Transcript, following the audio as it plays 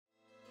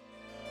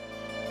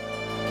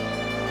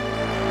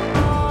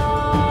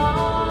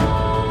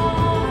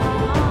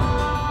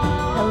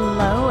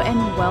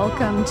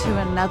welcome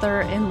to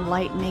another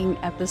enlightening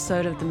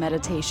episode of the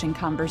Meditation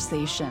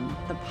Conversation,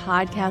 the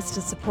podcast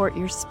to support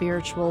your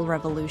spiritual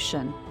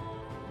revolution.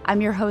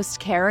 I'm your host,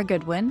 Kara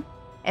Goodwin,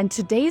 and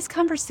today's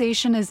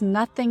conversation is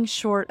nothing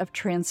short of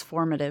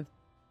transformative.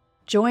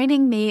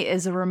 Joining me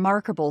is a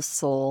remarkable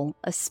soul,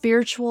 a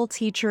spiritual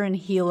teacher and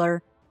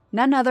healer,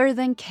 none other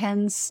than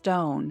Ken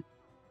Stone.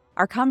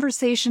 Our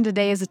conversation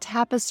today is a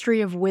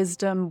tapestry of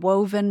wisdom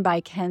woven by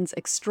Ken's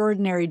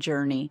extraordinary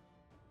journey.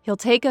 He'll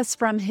take us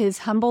from his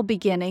humble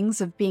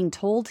beginnings of being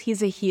told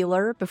he's a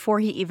healer before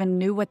he even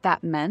knew what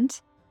that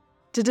meant,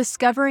 to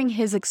discovering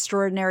his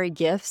extraordinary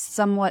gifts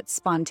somewhat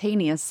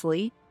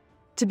spontaneously,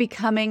 to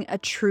becoming a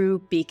true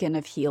beacon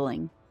of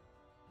healing.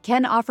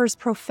 Ken offers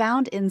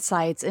profound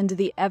insights into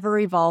the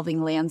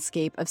ever-evolving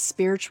landscape of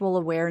spiritual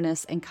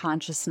awareness and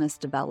consciousness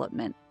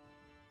development.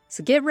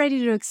 So get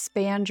ready to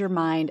expand your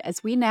mind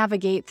as we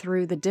navigate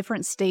through the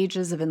different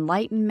stages of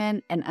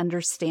enlightenment and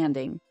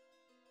understanding.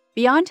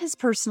 Beyond his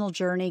personal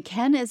journey,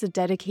 Ken is a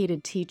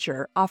dedicated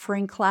teacher,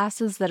 offering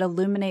classes that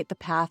illuminate the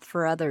path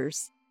for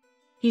others.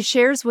 He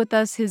shares with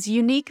us his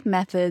unique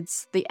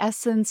methods, the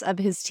essence of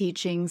his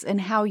teachings,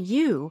 and how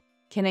you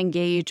can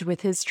engage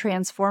with his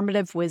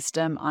transformative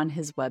wisdom on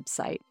his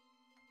website.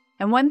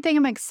 And one thing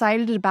I'm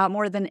excited about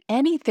more than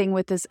anything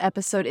with this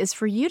episode is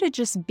for you to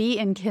just be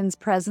in Ken's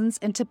presence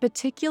and to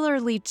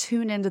particularly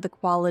tune into the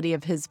quality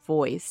of his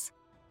voice.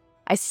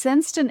 I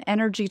sensed an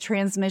energy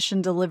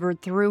transmission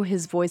delivered through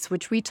his voice,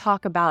 which we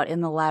talk about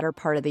in the latter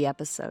part of the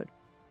episode.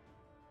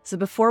 So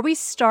before we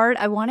start,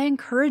 I want to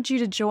encourage you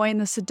to join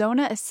the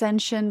Sedona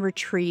Ascension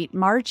Retreat,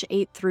 March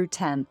 8th through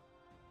 10th.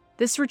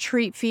 This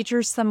retreat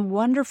features some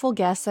wonderful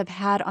guests I've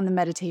had on the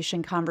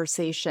Meditation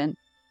Conversation,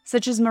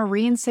 such as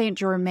Maureen St.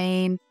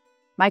 Germain,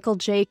 Michael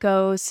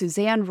Jaco,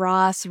 Suzanne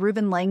Ross,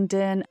 Ruben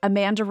Langdon,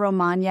 Amanda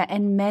Romagna,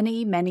 and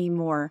many, many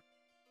more.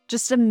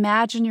 Just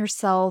imagine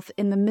yourself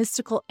in the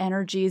mystical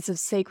energies of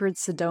sacred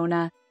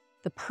Sedona,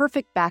 the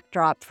perfect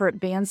backdrop for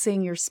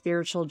advancing your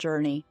spiritual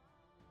journey.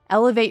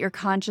 Elevate your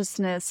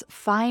consciousness,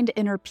 find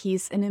inner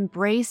peace, and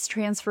embrace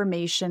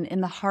transformation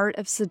in the heart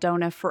of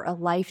Sedona for a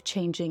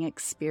life-changing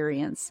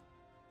experience.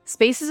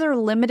 Spaces are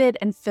limited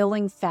and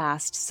filling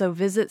fast, so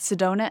visit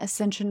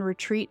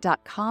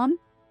SedonaAscensionRetreat.com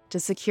to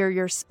secure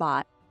your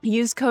spot.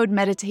 Use code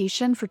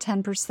MEDITATION for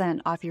 10%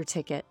 off your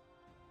ticket.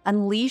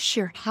 Unleash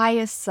your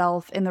highest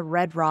self in the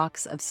red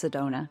rocks of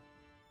Sedona.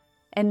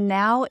 And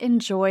now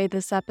enjoy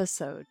this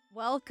episode.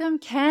 Welcome,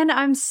 Ken.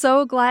 I'm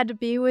so glad to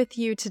be with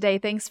you today.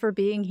 Thanks for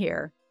being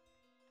here.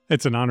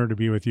 It's an honor to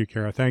be with you,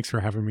 Kara. Thanks for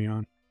having me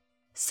on.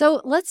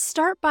 So let's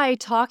start by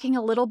talking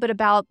a little bit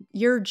about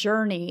your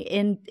journey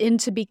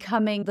into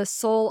becoming the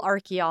soul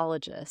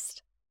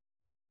archaeologist.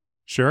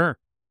 Sure.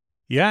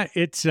 Yeah,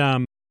 it's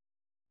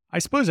I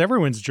suppose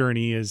everyone's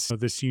journey is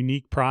this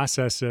unique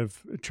process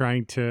of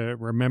trying to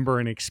remember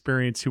and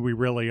experience who we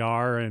really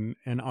are and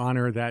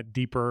honor that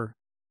deeper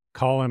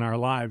call in our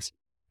lives.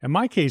 In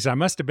my case, I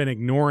must have been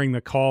ignoring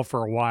the call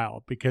for a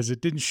while because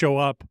it didn't show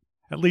up.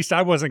 At least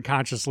I wasn't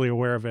consciously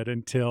aware of it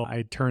until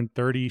I turned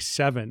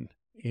 37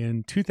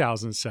 in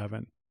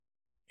 2007.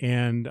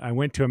 And I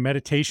went to a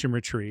meditation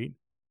retreat,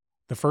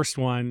 the first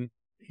one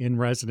in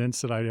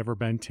residence that I'd ever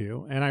been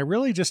to. And I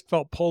really just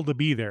felt pulled to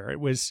be there. It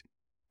was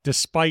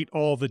despite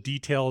all the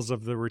details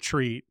of the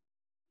retreat,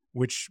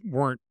 which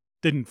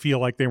didn't feel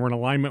like they were in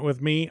alignment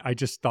with me, I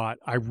just thought,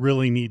 I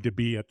really need to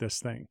be at this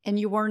thing. And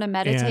you weren't a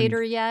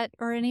meditator yet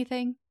or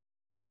anything?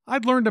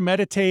 I'd learned to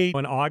meditate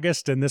in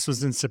August, and this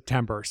was in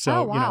September.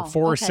 So, wow.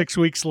 4 or 6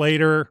 weeks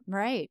later,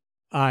 right.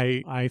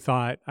 I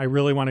thought, I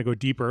really want to go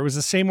deeper. It was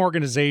the same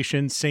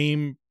organization,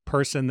 same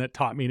person that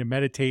taught me to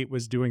meditate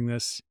was doing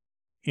this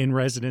in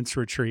residence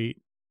retreat.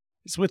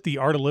 It's with the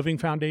Art of Living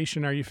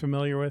Foundation. Are you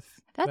familiar with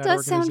that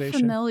does sound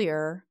organization?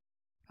 Familiar.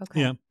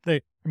 Okay. Yeah.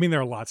 There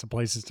are lots of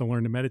places to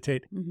learn to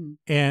meditate. Mm-hmm.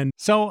 And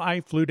so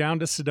I flew down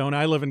to Sedona.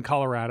 I live in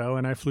Colorado,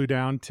 and I flew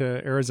down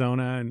to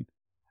Arizona and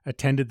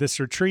attended this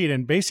retreat.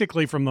 And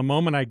basically from the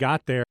moment I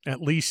got there,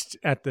 at least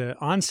at the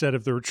onset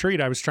of the retreat,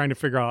 I was trying to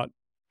figure out,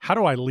 how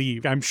do I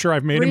leave? I'm sure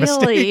I've made a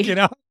mistake,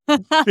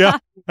 Yeah.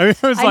 I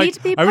was I need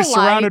to be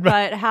polite,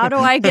 but how do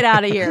I get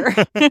out of here?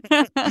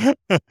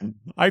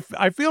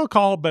 I feel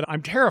called, but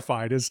I'm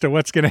terrified as to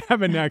what's going to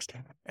happen next.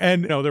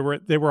 And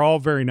they were all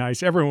very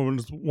nice. Everyone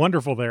was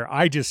wonderful there.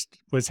 I just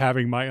was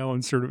having my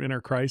own sort of inner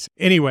crisis.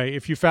 Anyway,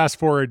 if you fast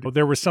forward,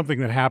 there was something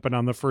that happened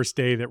on the first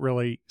day that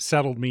really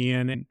settled me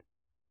in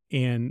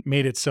and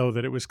made it so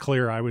that it was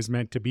clear I was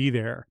meant to be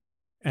there.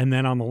 And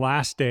then on the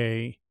last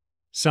day,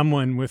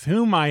 someone with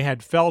whom I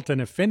had felt an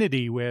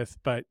affinity with,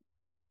 but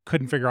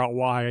couldn't figure out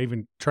why. I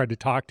even tried to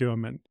talk to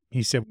him, and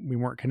he said we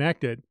weren't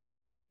connected.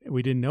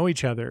 We didn't know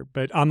each other.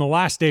 But on the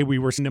last day, we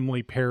were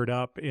randomly paired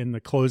up in the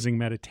closing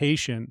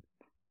meditation,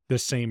 the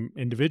same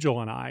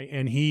individual and I.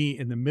 And he,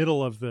 in the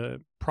middle of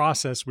the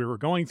process we were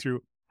going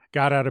through,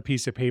 got out a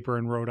piece of paper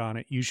and wrote on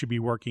it, "You should be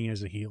working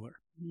as a healer."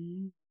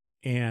 Mm-hmm.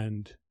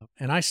 And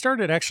I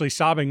started actually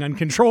sobbing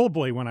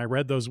uncontrollably when I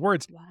read those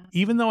words, Wow.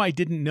 Even though I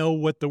didn't know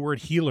what the word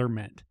healer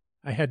meant.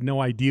 I had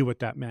no idea what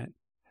that meant.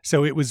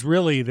 So it was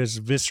really this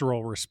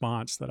visceral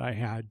response that I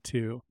had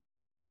to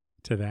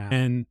that.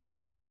 And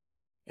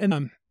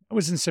it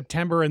was in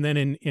September, and then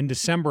in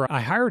December,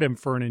 I hired him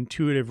for an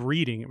intuitive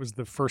reading. It was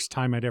the first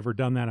time I'd ever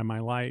done that in my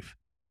life.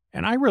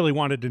 And I really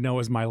wanted to know,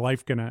 is my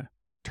life going to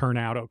turn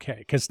out okay?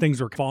 Because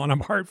things were falling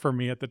apart for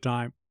me at the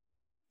time.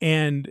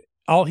 And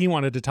all he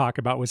wanted to talk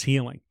about was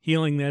healing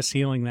this,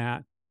 healing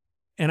that.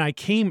 And I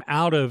came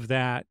out of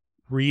that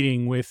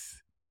reading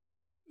with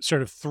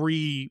sort of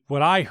three,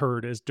 what I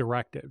heard as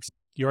directives.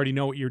 You already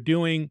know what you're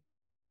doing.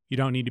 You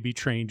don't need to be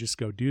trained. Just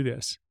go do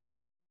this.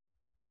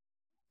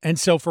 And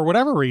so for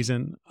whatever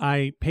reason,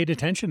 I paid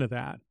attention to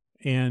that.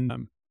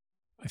 And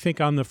I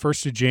think on the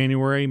 1st of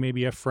January,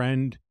 maybe a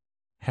friend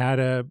had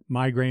a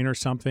migraine or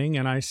something.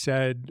 And I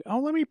said, oh,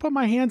 let me put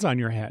my hands on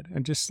your head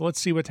and just let's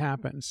see what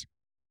happens.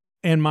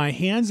 And my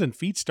hands and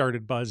feet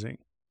started buzzing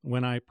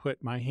when I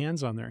put my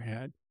hands on their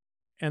head,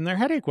 and their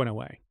headache went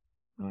away.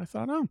 And I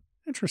thought, oh,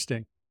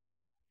 interesting.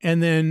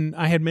 And then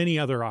I had many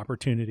other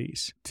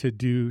opportunities to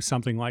do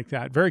something like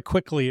that. Very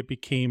quickly, it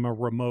became a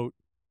remote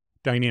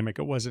dynamic.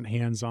 It wasn't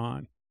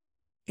hands-on.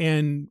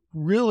 And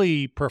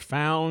really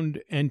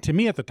profound, and to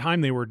me at the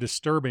time, they were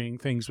disturbing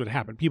things would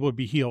happen. People would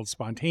be healed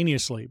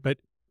spontaneously, but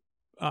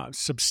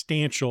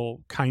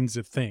substantial kinds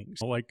of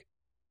things. Like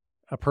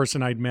a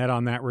person I'd met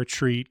on that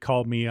retreat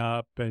called me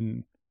up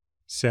and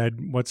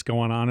said, what's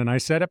going on? And I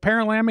said,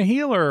 apparently I'm a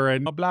healer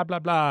and blah, blah,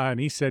 blah. And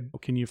he said,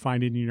 can you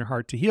find it in your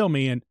heart to heal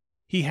me? And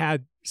he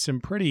had some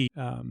pretty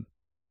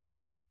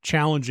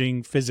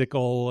challenging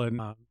physical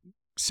and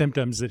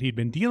symptoms that he'd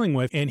been dealing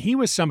with. And he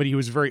was somebody who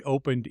was very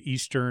open to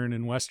Eastern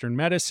and Western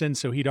medicine.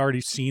 So he'd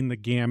already seen the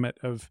gamut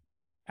of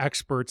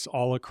experts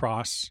all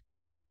across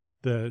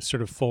the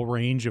sort of full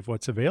range of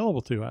what's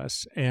available to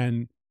us.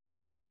 And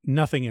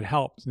nothing had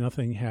helped.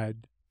 Nothing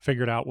had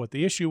figured out what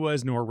the issue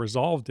was, nor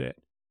resolved it.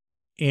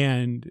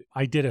 And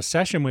I did a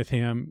session with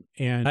him,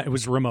 and it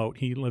was remote.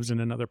 He lives in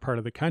another part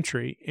of the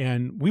country,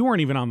 and we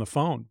weren't even on the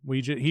phone.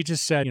 He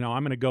just said,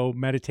 I'm going to go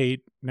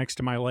meditate next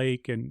to my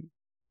lake, and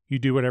you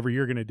do whatever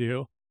you're going to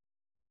do.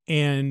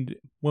 And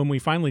when we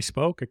finally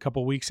spoke a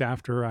couple weeks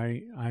after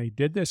I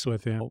did this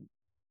with him,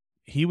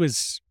 he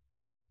was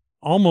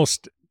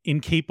almost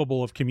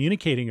incapable of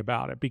communicating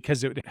about it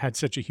because it had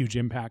such a huge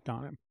impact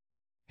on him.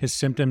 His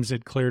symptoms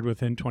had cleared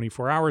within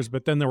 24 hours,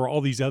 but then there were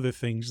all these other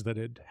things that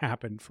had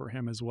happened for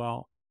him as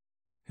well.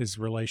 His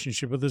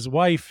relationship with his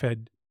wife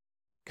had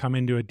come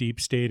into a deep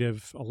state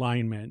of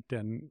alignment,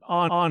 and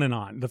on and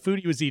on. The food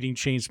he was eating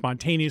changed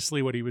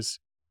spontaneously, what he was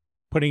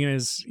putting in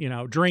his,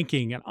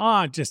 drinking, and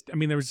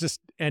there was just,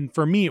 and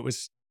for me, it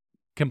was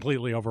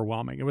completely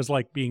overwhelming. It was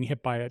like being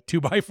hit by a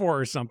 2x4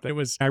 or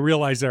something. I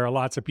realized there are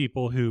lots of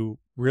people who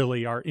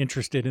really are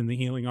interested in the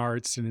healing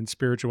arts and in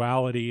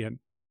spirituality, and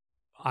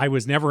I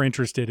was never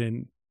interested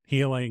in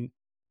healing,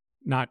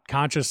 not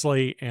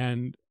consciously,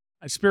 and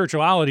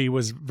spirituality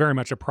was very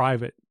much a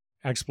private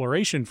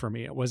exploration for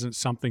me. It wasn't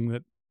something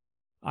that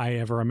I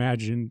ever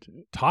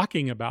imagined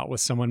talking about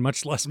with someone,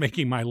 much less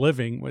making my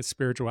living with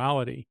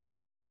spirituality.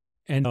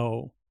 And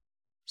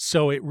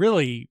so it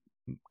really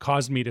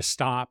caused me to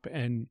stop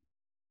and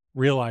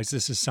realize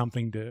this is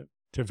something to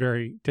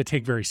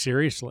take very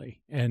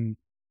seriously, and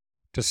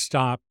to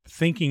stop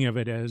thinking of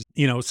it as,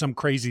 some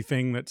crazy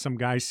thing that some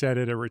guy said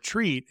at a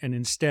retreat, and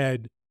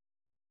instead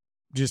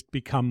just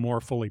become more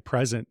fully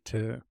present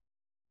to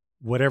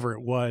whatever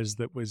it was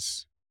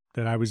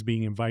that I was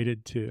being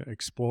invited to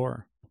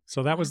explore.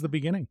 So that was the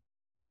beginning.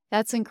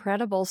 That's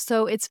incredible.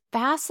 So it's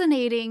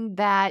fascinating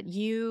that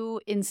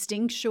you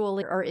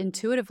instinctually or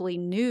intuitively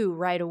knew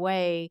right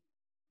away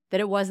that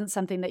it wasn't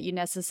something that you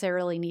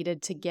necessarily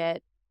needed to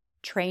get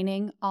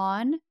training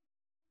on.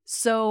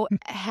 So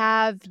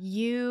have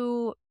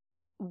you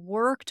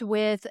worked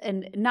with,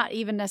 and not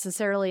even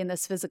necessarily in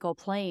this physical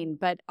plane,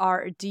 but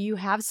do you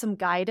have some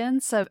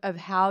guidance of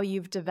how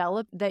you've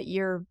developed that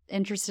you're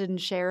interested in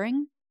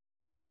sharing?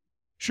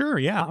 Sure,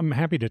 yeah. I'm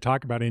happy to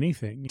talk about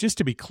anything. Just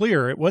to be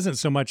clear, it wasn't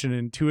so much an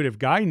intuitive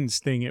guidance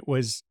thing. It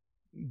was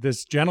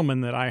this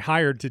gentleman that I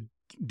hired to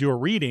do a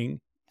reading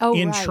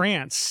in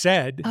trance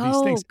said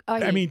these things.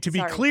 To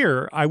be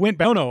clear, I went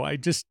back.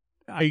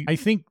 I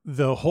think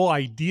the whole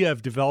idea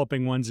of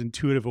developing one's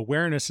intuitive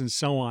awareness and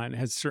so on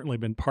has certainly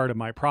been part of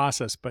my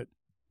process, but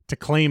to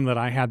claim that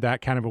I had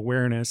that kind of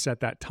awareness at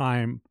that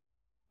time,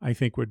 I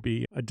think would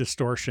be a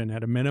distortion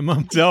at a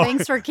minimum. So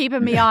thanks for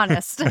keeping me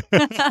honest. No,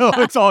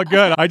 it's all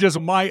good.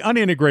 My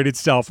unintegrated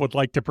self would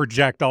like to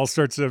project all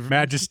sorts of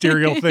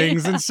magisterial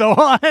things and so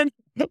on.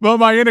 But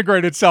my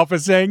integrated self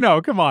is saying,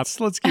 no, come on,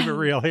 let's keep it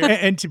real here.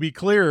 And to be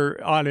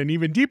clear, on an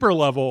even deeper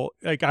level,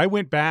 like I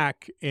went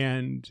back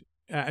and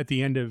at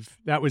the end of,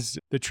 that was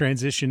the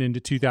transition into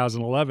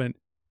 2011.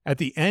 At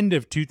the end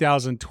of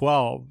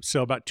 2012,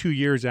 so about 2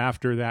 years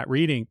after that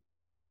reading,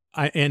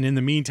 and in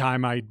the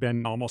meantime, I'd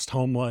been almost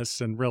homeless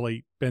and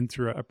really been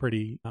through a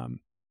pretty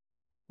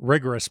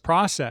rigorous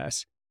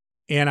process.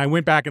 And I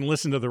went back and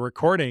listened to the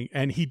recording,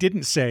 and he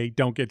didn't say,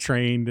 don't get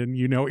trained and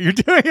you know what you're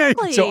doing.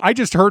 Really? So I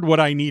just heard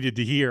what I needed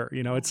to hear.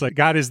 It's like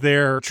God is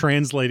there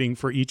translating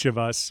for each of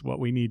us what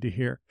we need to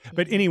hear.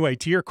 But anyway,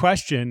 to your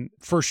question,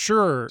 for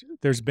sure,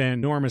 there's been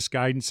enormous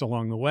guidance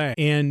along the way.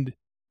 And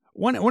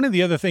one of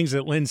the other things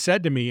that Lynn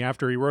said to me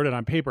after he wrote it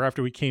on paper,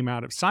 after we came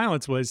out of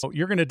silence, was,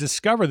 you're going to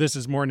discover this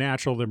is more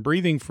natural than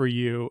breathing for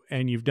you,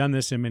 and you've done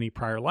this in many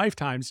prior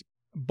lifetimes,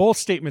 both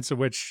statements of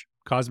which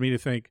caused me to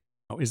think,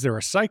 is there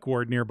a psych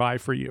ward nearby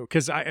for you?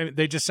 Because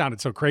they just sounded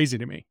so crazy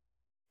to me.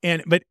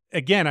 But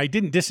again, I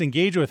didn't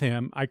disengage with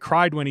him. I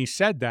cried when he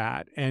said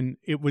that. And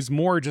it was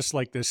more just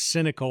like this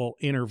cynical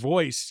inner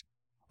voice,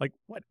 like,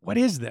 what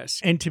is this?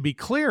 And to be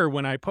clear,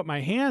 when I put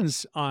my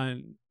hands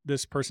on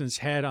this person's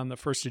head on the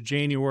 1st of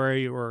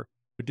January, or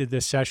did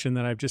this session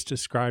that I've just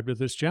described with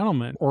this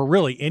gentleman, or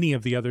really any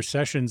of the other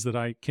sessions that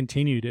I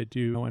continue to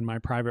do in my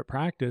private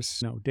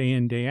practice, day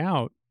in, day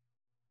out,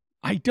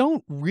 I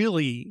don't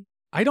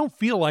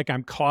feel like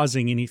I'm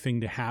causing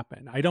anything to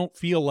happen. I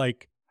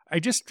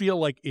just feel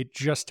like it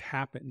just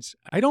happens.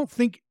 I don't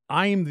think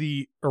I'm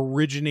the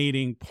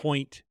originating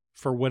point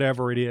for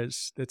whatever it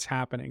is that's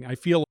happening. I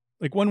feel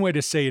like one way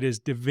to say it is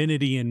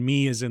divinity in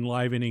me is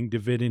enlivening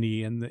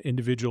divinity in the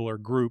individual or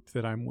group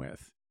that I'm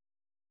with.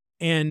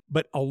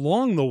 But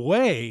along the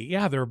way,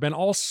 there have been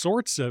all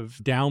sorts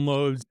of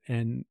downloads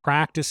and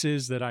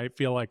practices that I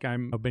feel like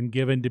I've been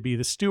given to be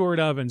the steward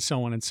of, and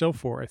so on and so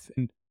forth.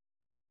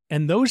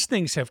 And those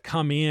things have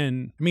come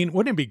in. I mean,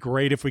 wouldn't it be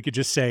great if we could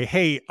just say,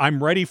 hey,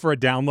 I'm ready for a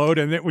download,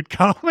 and it would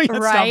come? That's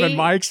not been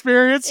my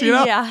experience,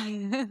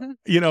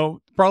 Yeah.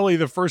 Probably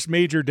the first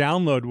major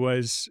download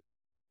was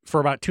for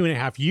about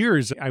 2.5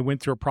 years. I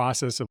went through a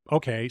process of,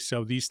 okay,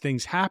 so these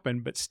things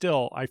happen, but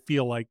still I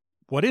feel like,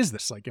 what is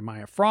this? Like, am I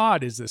a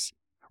fraud? Is this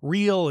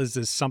real? Is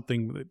this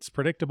something that's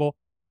predictable?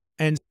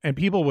 And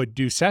people would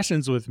do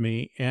sessions with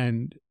me,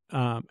 and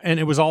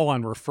it was all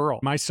on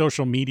referral. My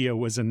social media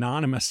was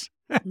anonymous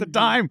at the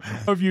time.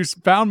 If you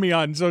found me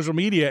on social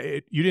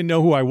media, you didn't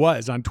know who I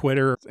was on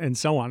Twitter and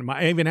so on.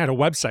 I even had a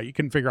website. You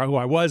couldn't figure out who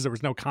I was. There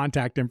was no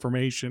contact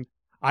information.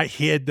 I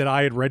hid that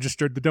I had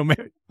registered the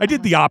domain. I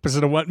did the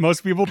opposite of what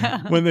most people do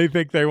when they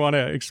think they want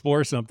to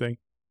explore something.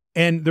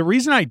 And the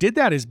reason I did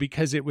that is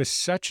because it was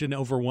such an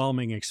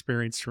overwhelming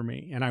experience for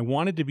me. And I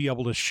wanted to be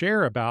able to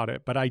share about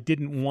it, but I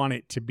didn't want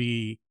it to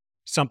be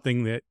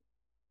something that,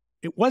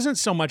 it wasn't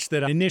so much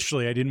that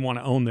initially I didn't want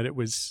to own that it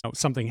was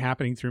something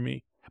happening through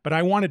me. But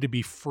I wanted to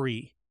be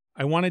free.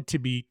 I wanted to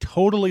be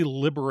totally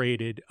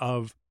liberated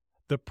of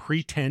the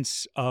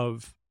pretense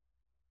of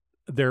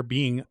there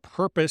being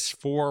purpose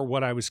for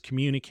what I was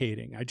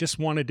communicating. I just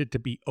wanted it to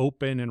be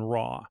open and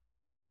raw.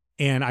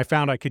 And I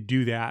found I could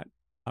do that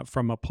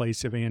from a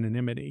place of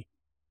anonymity.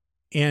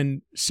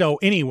 And so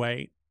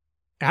anyway,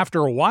 after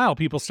a while,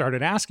 people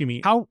started asking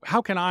me,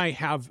 how can I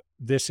have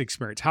this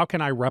experience? How can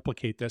I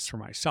replicate this for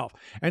myself?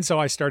 And so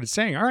I started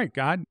saying, all right,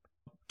 God,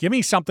 give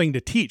me something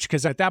to teach,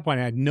 because at that point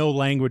I had no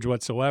language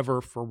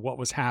whatsoever for what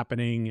was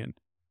happening,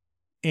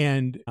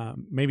 and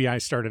maybe I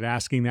started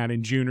asking that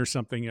in June or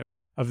something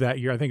of that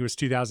year. I think it was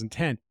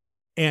 2010,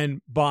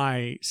 and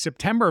by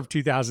September of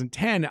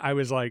 2010, I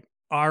was like,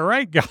 "All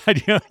right, God,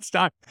 it's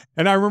time."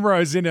 And I remember I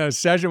was in a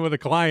session with a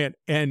client,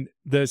 and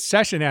the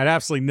session had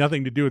absolutely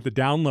nothing to do with the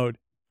download,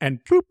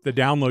 and poop, the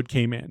download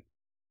came in,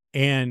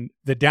 and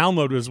the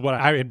download was what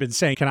I had been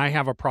saying: can I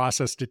have a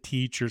process to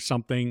teach or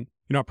something?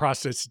 A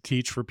process to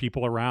teach for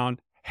people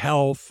around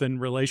health and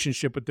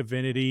relationship with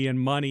divinity and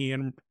money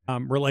and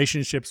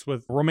relationships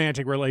with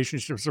romantic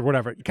relationships or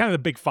whatever. Kind of the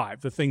big five,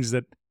 the things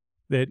that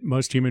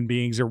most human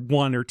beings, or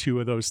one or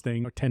two of those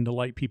things, tend to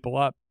light people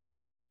up.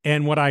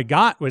 And what I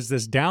got was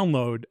this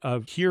download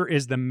of, here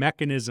is the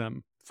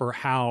mechanism for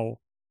how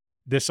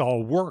this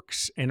all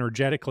works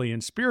energetically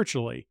and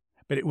spiritually.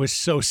 But it was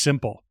so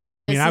simple.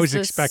 I mean, I was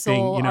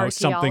expecting,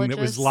 something that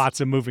was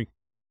lots of moving.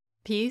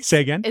 Piece? Say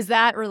again? Is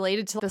that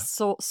related to the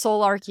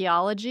soul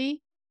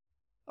archaeology?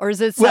 Or is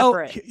it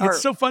separate? Well,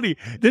 it's so funny.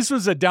 This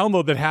was a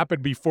download that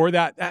happened before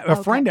that.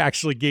 A friend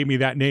actually gave me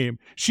that name.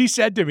 She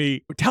said to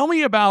me, tell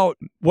me about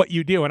what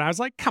you do. And I was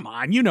like, come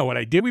on, you know what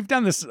I did. We've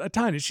done this a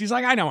ton. And she's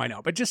like, I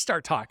know, but just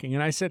start talking.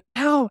 And I said,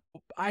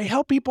 I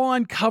help people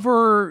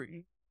uncover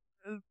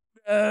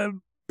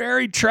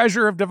buried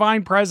treasure of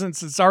divine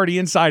presence that's already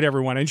inside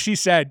everyone. And she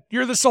said,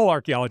 you're the soul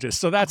archaeologist.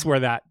 So that's where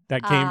that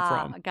came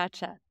from.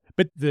 Gotcha.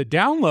 But the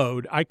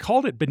download, I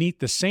called it Beneath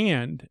the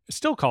Sand,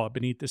 still call it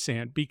Beneath the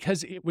Sand,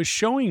 because it was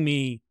showing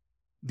me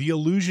the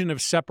illusion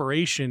of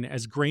separation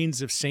as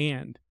grains of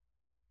sand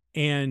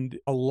and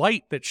a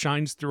light that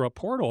shines through a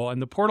portal.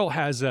 And the portal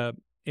has an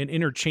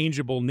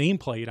interchangeable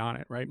nameplate on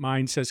it, right?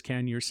 Mine says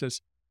Ken, yours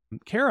says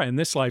Kara in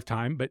this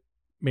lifetime, but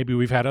maybe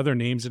we've had other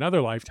names in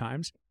other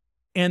lifetimes.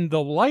 And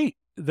the light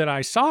that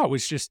I saw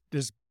was just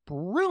this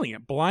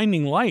brilliant,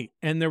 blinding light.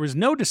 And there was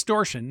no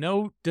distortion,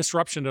 no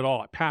disruption at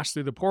all. It passed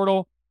through the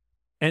portal.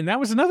 And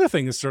that was another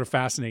thing that's sort of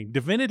fascinating.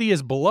 Divinity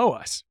is below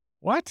us.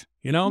 What?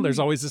 There's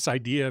always this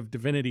idea of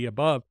divinity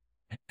above.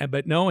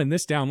 But no, in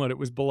this download, it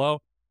was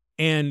below.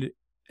 And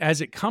as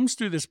it comes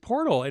through this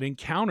portal, it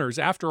encounters,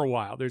 after a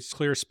while, there's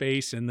clear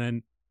space, and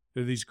then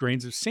there are these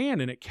grains of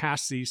sand, and it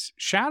casts these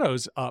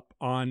shadows up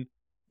on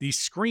these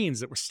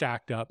screens that were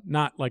stacked up,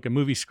 not like a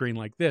movie screen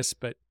like this,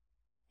 but,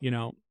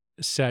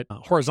 set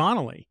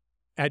horizontally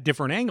at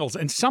different angles.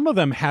 And some of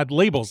them had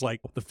labels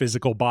like the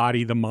physical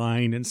body, the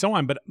mind, and so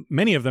on, but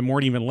many of them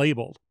weren't even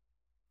labeled.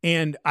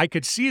 And I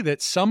could see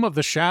that some of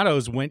the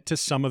shadows went to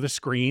some of the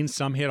screens,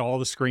 some hit all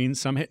the screens,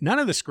 some hit none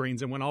of the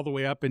screens, and went all the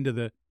way up into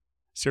the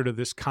sort of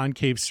this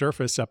concave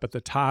surface up at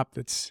the top.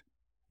 It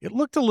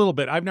looked a little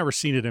bit, I've never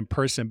seen it in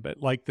person, but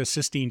like the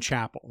Sistine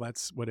Chapel.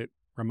 That's what it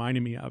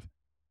reminded me of.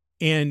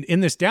 And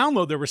in this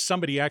download, there was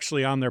somebody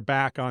actually on their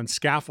back on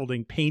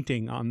scaffolding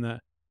painting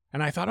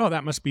and I thought, oh,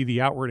 that must be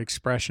the outward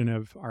expression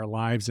of our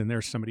lives. And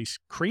there's somebody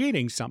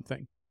creating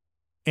something.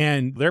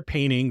 And they're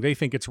painting, they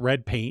think it's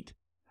red paint,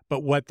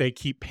 but what they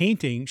keep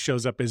painting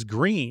shows up as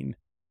green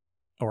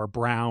or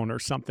brown or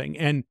something.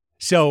 And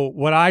so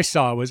what I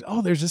saw was,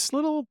 oh, there's this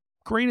little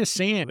grain of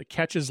sand that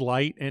catches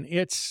light and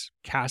it's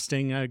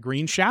casting a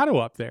green shadow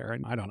up there.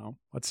 And I don't know,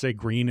 let's say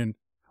green and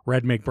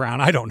red make brown.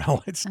 I don't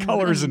know. It's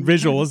colors and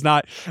visual is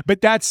not,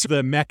 but that's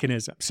the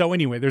mechanism. So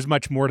anyway, there's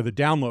much more to the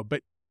download,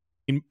 but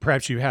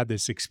perhaps you had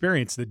this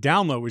experience. The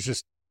download was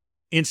just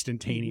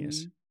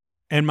instantaneous.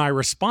 And my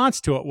response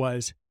to it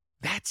was,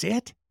 that's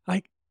it?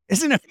 Like,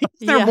 isn't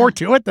there more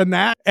to it than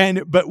that?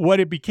 But what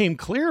it became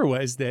clear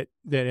was that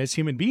as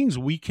human beings,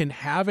 we can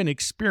have an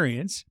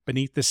experience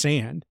beneath the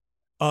sand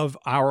of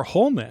our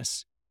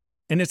wholeness.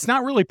 And it's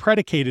not really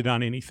predicated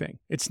on anything.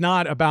 It's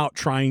not about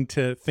trying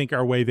to think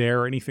our way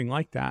there or anything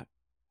like that.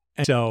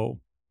 And so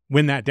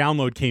when that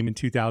download came in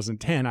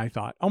 2010, I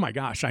thought, oh my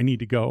gosh, I need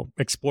to go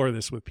explore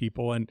this with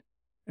people, and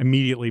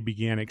immediately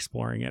began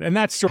exploring it. And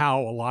that's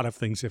how a lot of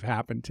things have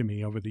happened to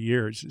me over the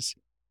years. Is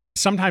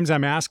sometimes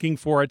I'm asking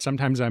for it,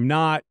 sometimes I'm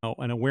not.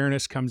 An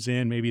awareness comes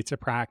in, maybe it's a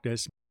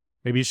practice,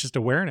 maybe it's just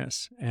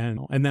awareness. And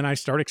then I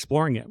start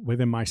exploring it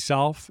within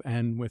myself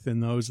and within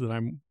those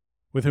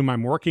with whom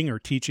I'm working or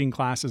teaching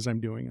classes I'm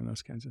doing and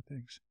those kinds of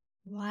things.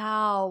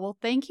 Wow. Well,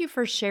 thank you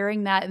for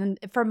sharing that. And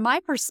from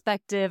my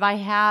perspective,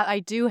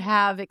 I do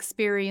have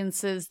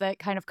experiences that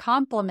kind of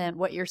complement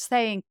what you're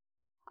saying.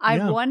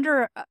 I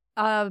wonder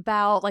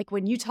about, like,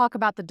 when you talk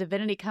about the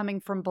divinity coming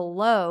from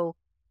below.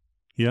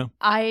 Yeah.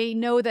 I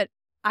know that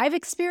I've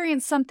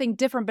experienced something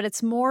different, but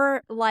it's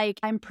more like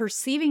I'm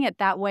perceiving it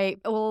that way.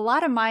 Well, a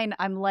lot of mine,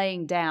 I'm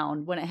laying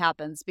down when it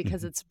happens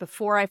because it's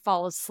before I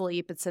fall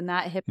asleep. It's in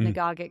that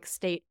hypnagogic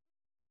state.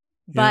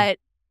 But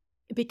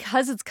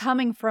because it's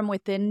coming from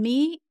within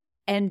me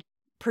and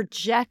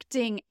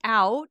projecting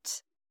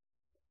out,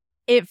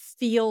 it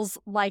feels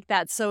like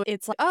that. So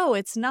it's like, oh,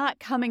 it's not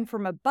coming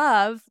from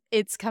above,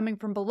 it's coming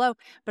from below.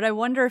 But I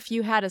wonder if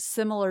you had a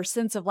similar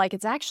sense of like,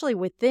 it's actually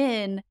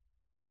within,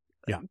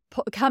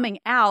 coming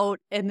out.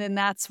 And then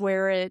that's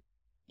where it,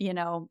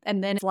 and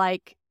then it's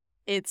like,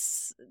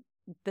 it's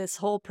this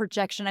whole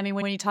projection. I mean,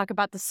 when you talk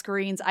about the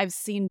screens, I've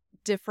seen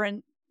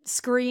different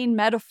screen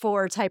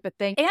metaphor type of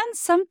thing, and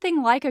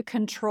something like a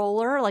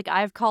controller. Like,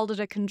 I've called it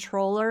a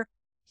controller.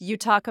 You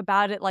talk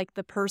about it like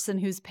the person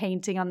who's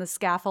painting on the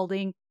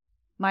scaffolding.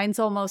 Mine's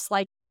almost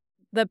like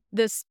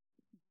this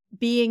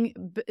being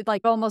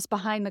like almost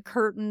behind the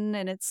curtain,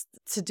 and it's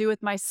to do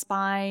with my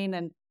spine.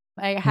 And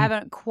I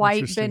haven't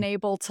quite been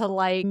able to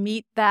like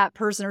meet that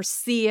person or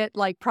see it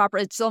like proper.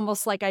 It's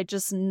almost like I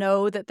just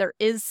know that there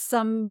is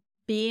some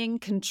being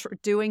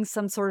doing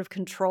some sort of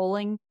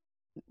controlling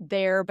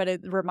there, but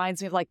it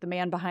reminds me of like the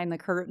man behind the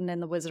curtain in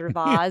The Wizard of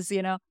Oz,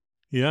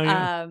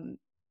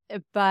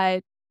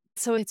 But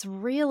so it's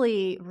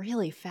really,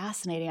 really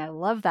fascinating. I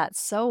love that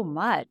so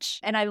much.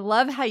 And I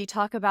love how you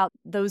talk about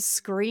those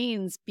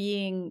screens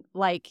being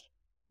like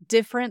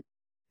different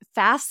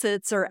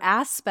facets or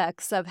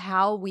aspects of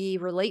how we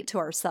relate to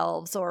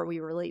ourselves or we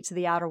relate to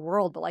the outer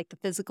world, but like the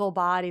physical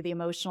body, the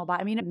emotional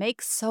body. I mean, it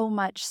makes so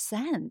much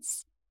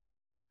sense.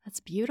 That's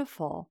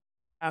beautiful.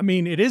 I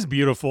mean, it is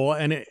beautiful,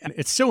 and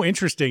it's so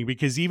interesting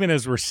because even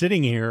as we're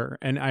sitting here,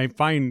 and I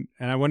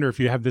wonder if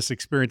you have this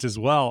experience as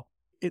well,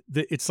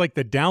 it's like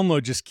the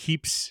download just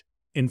keeps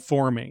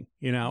informing,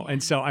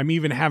 and so I'm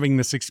even having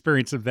this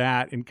experience of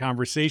that in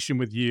conversation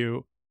with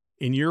you,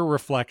 in your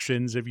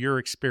reflections of your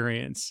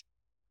experience,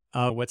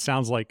 what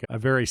sounds like a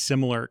very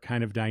similar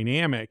kind of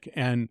dynamic.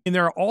 And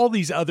there are all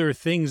these other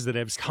things that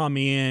have come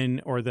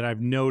in or that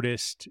I've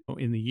noticed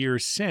in the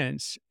years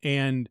since,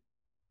 and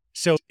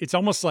so it's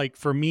almost like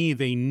for me,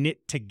 they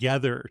knit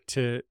together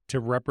to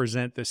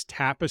represent this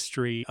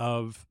tapestry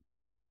of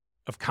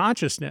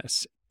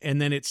consciousness.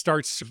 And then it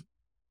starts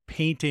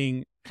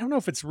painting, I don't know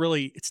if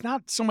it's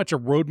not so much a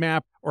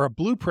roadmap or a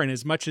blueprint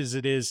as much as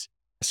it is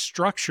a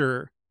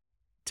structure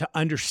to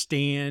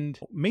understand,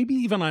 maybe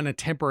even on a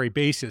temporary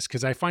basis,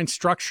 because I find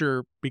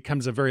structure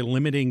becomes a very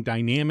limiting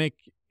dynamic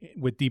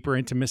with deeper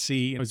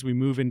intimacy. As we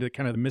move into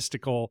kind of the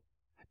mystical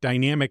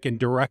dynamic and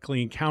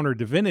directly encounter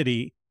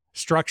divinity,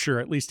 structure,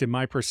 at least in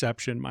my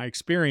perception, my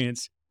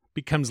experience,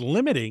 becomes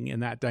limiting in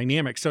that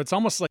dynamic. So it's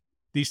almost like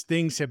these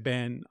things have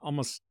been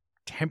almost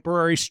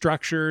temporary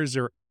structures,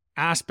 or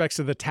aspects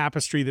of the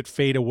tapestry that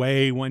fade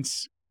away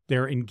once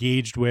they're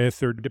engaged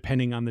with or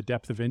depending on the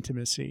depth of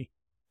intimacy.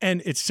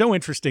 And it's so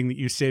interesting that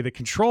you say the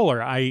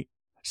controller.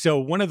 So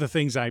one of the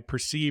things I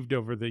perceived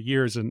over the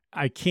years, and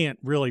I can't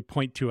really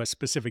point to a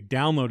specific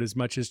download as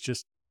much as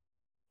just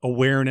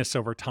awareness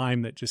over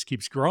time that just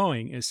keeps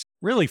growing, is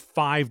really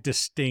 5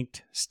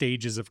 distinct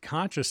stages of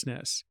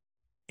consciousness.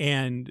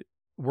 And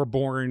we're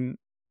born,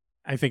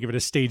 I think of it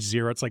as stage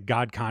 0. It's like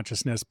God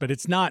consciousness, but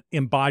it's not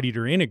embodied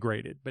or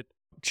integrated. But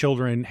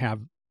children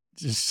have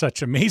just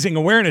such amazing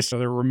awareness. So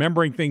they're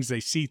remembering things, they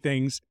see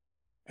things.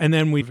 And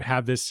then we've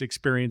had this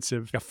experience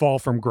of a fall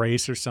from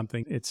grace or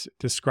something. It's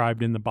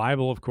described in the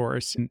Bible, of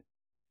course, and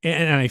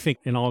I think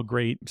in all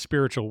great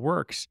spiritual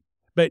works.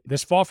 But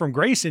this fall from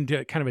grace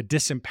into kind of a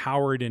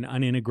disempowered and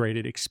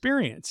unintegrated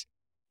experience.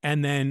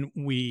 And then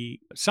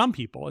some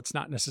people, it's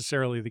not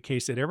necessarily the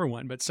case that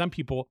everyone, but some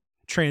people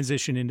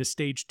transition into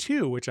stage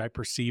 2, which I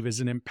perceive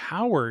as an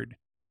empowered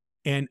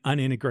and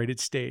unintegrated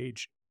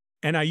stage.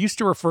 And I used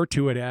to refer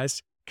to it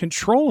as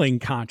controlling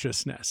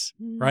consciousness,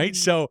 right?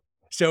 So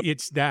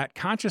it's that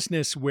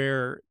consciousness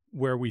where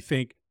we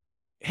think,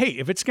 hey,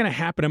 if it's going to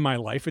happen in my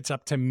life, it's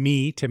up to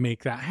me to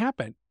make that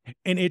happen.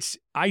 And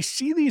I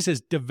see these as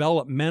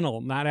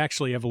developmental, not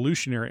actually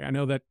evolutionary. I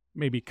know that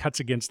maybe cuts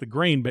against the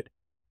grain, but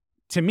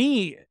to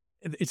me,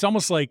 it's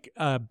almost like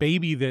a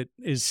baby that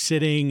is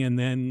sitting and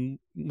then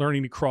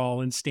learning to crawl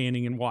and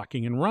standing and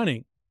walking and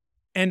running.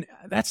 And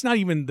that's not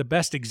even the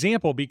best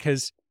example,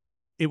 because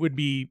it would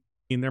be,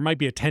 and there might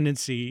be a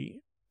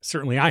tendency,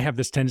 certainly I have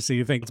this tendency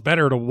to think it's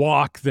better to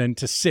walk than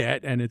to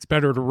sit, and it's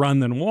better to run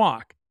than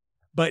walk.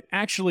 But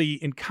actually,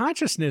 in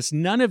consciousness,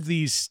 none of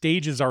these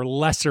stages are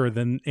lesser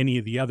than any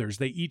of the others.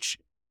 They each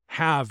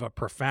have a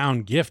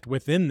profound gift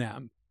within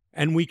them.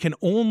 And we can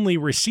only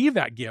receive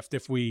that gift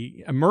if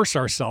we immerse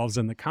ourselves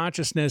in the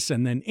consciousness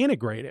and then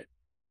integrate it.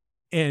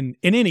 And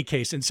in any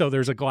case, and so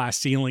there's a glass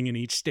ceiling in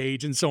each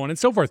stage and so on and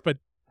so forth. But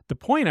the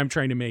point I'm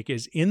trying to make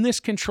is, in this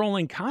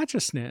controlling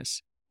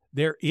consciousness,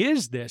 there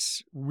is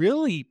this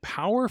really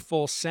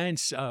powerful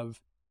sense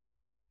of,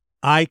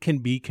 I can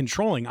be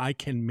controlling. I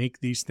can make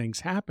these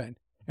things happen.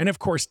 And of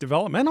course,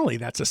 developmentally,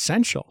 that's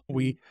essential.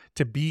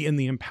 To be in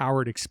the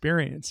empowered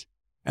experience.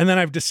 And then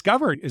I've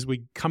discovered, as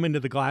we come into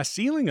the glass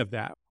ceiling of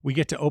that, we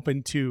get to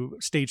open to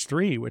stage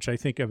 3, which I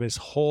think of as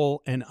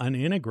whole and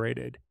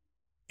unintegrated.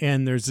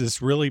 And there's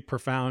this really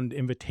profound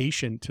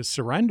invitation to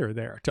surrender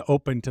there, to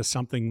open to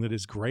something that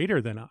is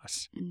greater than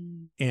us,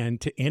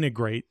 and to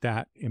integrate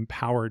that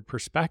empowered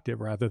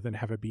perspective rather than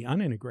have it be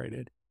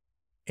unintegrated.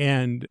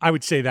 And I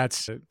would say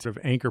that's to sort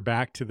of anchor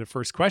back to the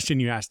first question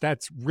you asked.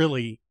 That's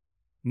really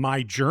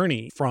my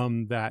journey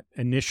from that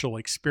initial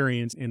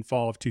experience in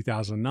fall of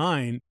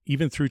 2009,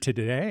 even through to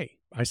today.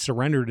 I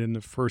surrendered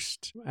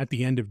at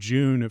the end of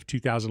June of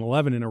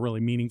 2011 in a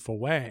really meaningful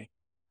way.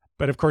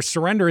 But of course,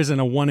 surrender isn't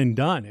a one and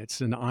done.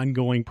 It's an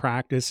ongoing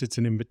practice. It's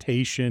an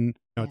invitation.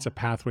 It's a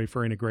pathway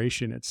for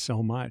integration. It's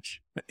so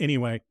much. But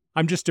anyway,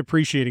 I'm just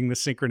appreciating the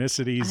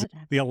synchronicities,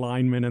 the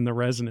alignment, and the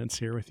resonance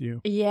here with you.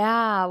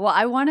 Yeah. Well,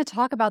 I want to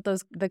talk about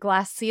the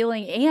glass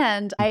ceiling,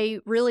 and I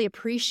really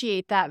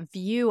appreciate that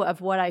view of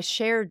what I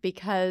shared,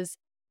 because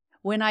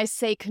when I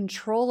say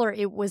controller,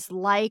 it was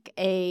like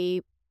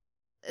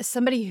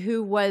somebody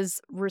who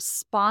was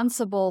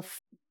responsible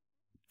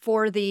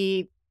for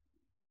the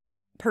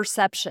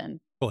perception.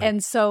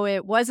 And so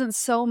it wasn't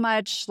so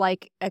much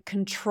like a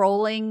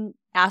controlling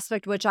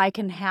aspect, which I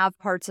can have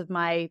parts of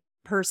my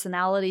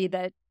personality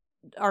that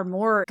are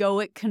more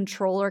egoic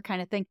controller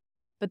kind of thing.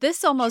 But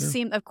this almost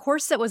seemed, of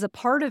course, it was a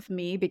part of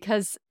me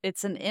because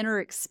it's an inner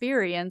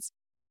experience,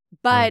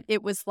 but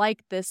it was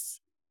like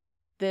this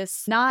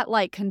not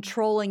like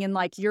controlling and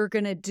like you're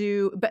going to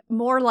do, but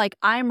more like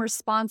I'm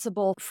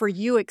responsible for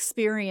you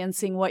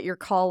experiencing what you're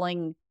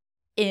calling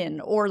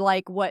in, or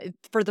like what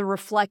for the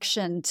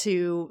reflection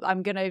to,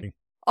 I'm going to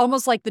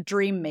almost like the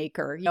dream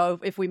maker,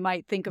 if we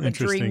might think of a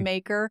dream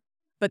maker,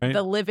 but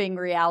the living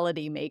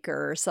reality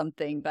maker or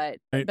something, but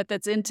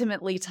that's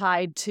intimately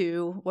tied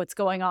to what's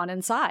going on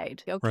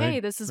inside. Okay,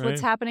 this is what's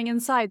happening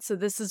inside, so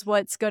this is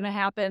what's going to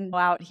happen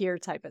out here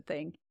type of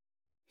thing.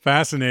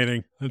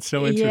 Fascinating. That's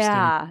so interesting.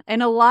 Yeah.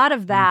 And a lot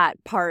of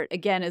that part,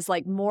 again, is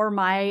like more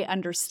my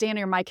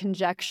understanding or my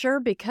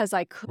conjecture, because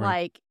I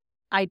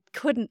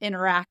couldn't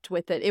interact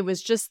with it. It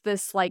was just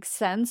this like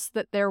sense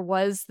that there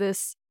was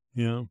this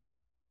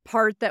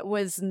part that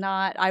was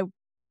not, I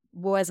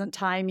wasn't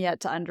time yet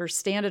to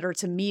understand it or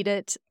to meet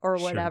it or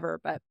whatever.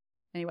 But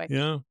anyway.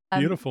 Yeah.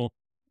 Beautiful.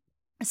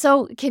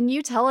 So can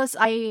you tell us,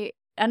 I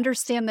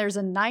understand there's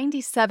a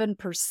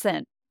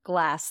 97%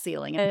 glass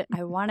ceiling.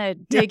 I want to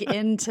dig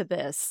into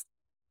this.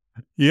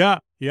 Yeah.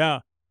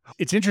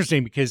 It's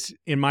interesting because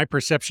in my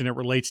perception, it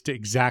relates to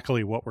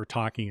exactly what we're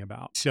talking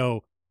about.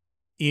 So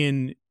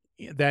in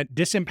that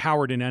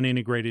disempowered and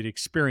unintegrated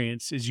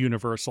experience is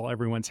universal.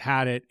 Everyone's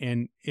had it.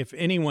 And if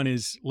anyone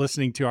is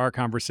listening to our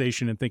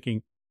conversation and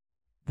thinking,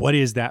 what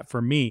is that for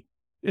me?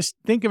 Just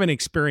think of an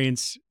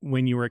experience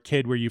when you were a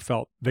kid where you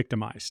felt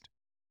victimized.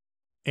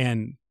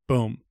 And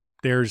boom,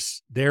 there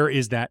is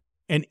that.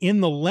 And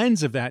in the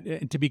lens of that,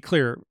 and to be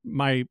clear,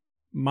 my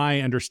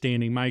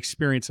understanding, my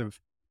experience of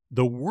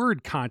the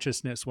word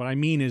consciousness, what I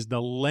mean is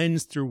the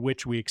lens through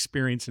which we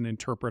experience and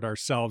interpret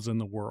ourselves in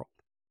the world.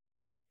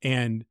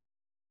 And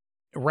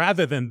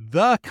rather than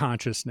the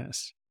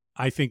consciousness,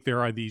 I think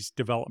there are these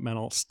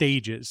developmental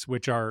stages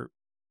which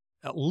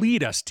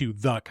lead us to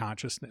the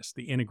consciousness,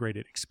 the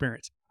integrated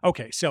experience.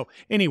 Okay, so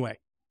anyway,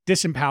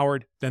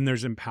 disempowered, then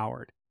there's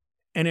empowered.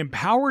 And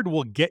empowered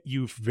will get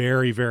you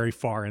very, very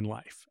far in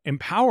life.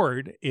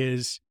 Empowered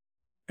is,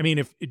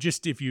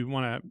 if you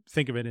want to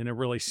think of it in a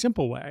really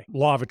simple way,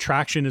 law of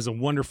attraction is a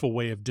wonderful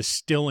way of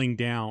distilling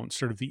down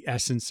sort of the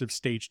essence of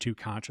stage 2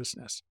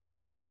 consciousness.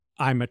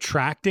 I'm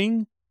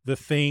attracting the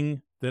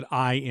thing that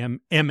I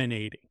am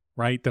emanating,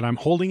 right? That I'm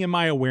holding in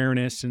my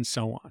awareness and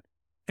so on.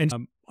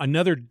 And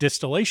another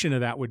distillation of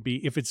that would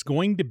be, if it's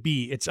going to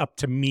be, it's up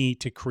to me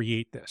to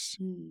create this.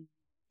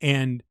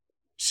 And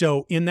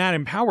so in that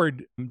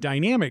empowered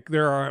dynamic,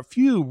 there are a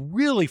few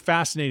really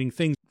fascinating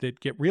things that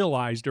get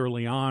realized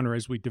early on or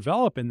as we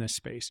develop in this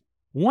space.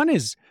 One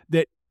is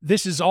that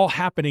this is all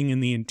happening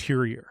in the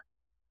interior,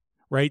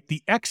 right?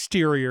 The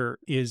exterior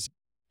is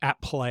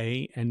at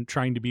play and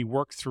trying to be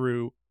worked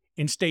through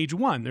in stage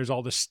 1. There's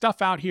all this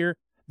stuff out here.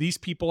 These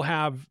people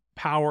have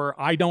power.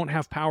 I don't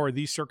have power.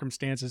 These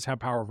circumstances have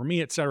power over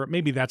me, et cetera.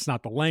 Maybe that's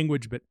not the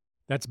language, but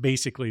that's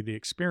basically the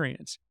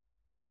experience.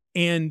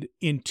 And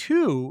in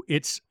 2,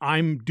 it's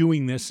I'm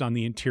doing this on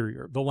the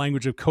interior. The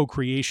language of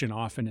co-creation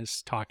often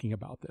is talking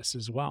about this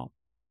as well.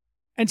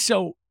 And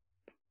so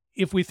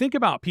if we think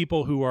about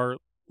people who are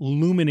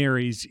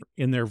luminaries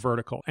in their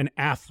vertical, an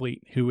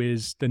athlete who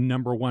is the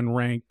number 1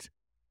 ranked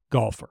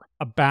golfer,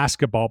 a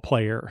basketball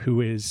player who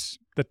is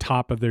the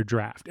top of their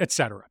draft, et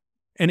cetera.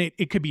 And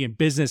it could be in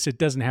business. It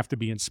doesn't have to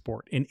be in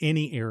sport, in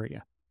any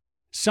area.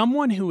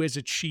 Someone who has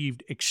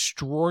achieved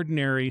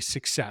extraordinary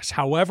success,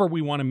 however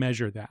we want to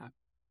measure that,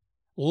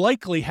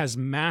 likely has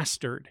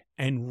mastered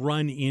and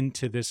run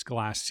into this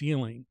glass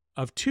ceiling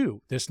of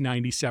 2, this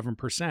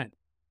 97%.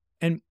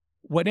 And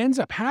what ends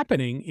up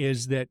happening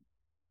is that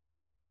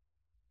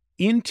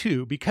in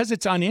 2, because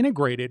it's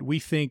unintegrated, we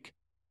think,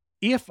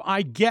 if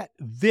I get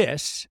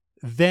this,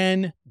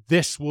 then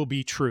this will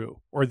be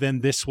true, or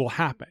then this will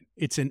happen.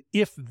 It's an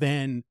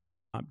if-then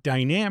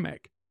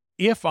dynamic.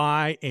 If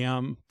I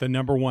am the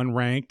number 1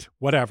 ranked,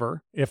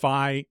 whatever, if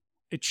I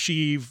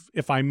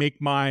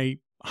make my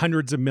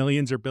hundreds of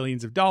millions or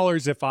billions of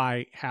dollars, if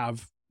I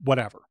have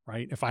whatever,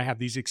 right? If I have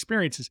these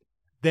experiences,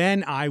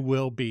 then I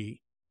will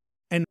be.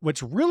 And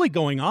what's really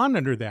going on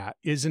under that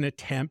is an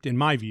attempt, in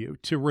my view,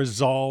 to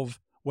resolve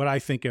what I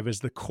think of as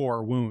the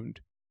core wound.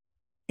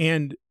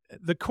 And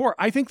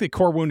I think the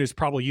core wound is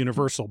probably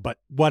universal, but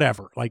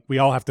whatever. Like, we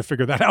all have to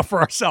figure that out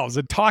for ourselves.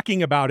 And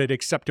talking about it,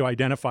 except to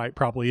identify it,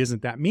 probably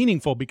isn't that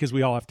meaningful, because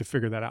we all have to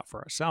figure that out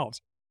for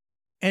ourselves.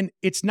 And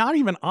it's not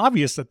even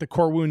obvious that the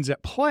core wound's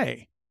at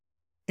play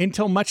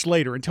until much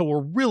later, until we're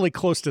really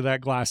close to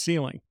that glass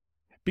ceiling.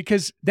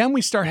 Because then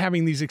we start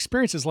having these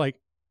experiences like,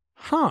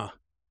 I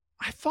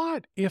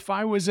thought if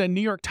I was a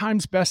New York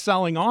Times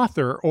bestselling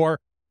author,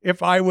 or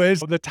if I was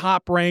the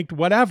top ranked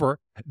whatever,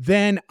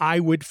 then I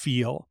would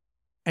feel.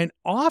 And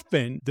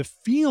often the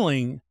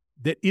feeling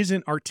that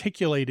isn't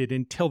articulated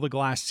until the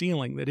glass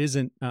ceiling, that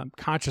isn't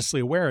consciously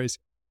aware, is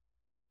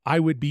I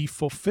would be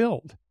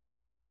fulfilled.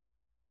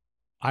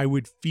 I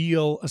would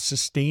feel a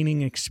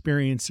sustaining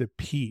experience of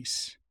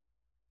peace.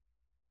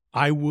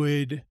 I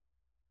would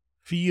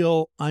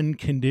feel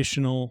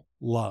unconditional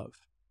love.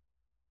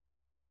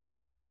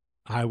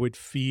 I would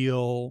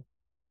feel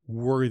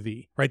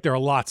worthy, right? There are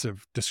lots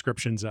of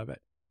descriptions of it.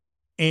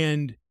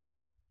 And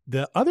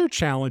the other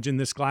challenge in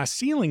this glass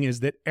ceiling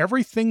is that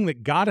everything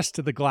that got us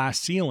to the glass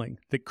ceiling,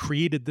 that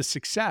created the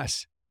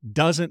success,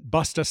 doesn't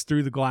bust us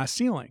through the glass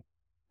ceiling.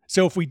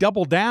 So if we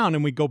double down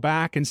and we go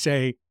back and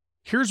say,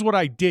 here's what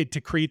I did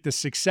to create the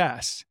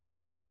success,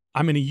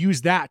 I'm going to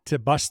use that to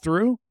bust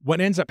through. What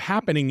ends up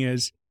happening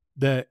is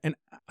and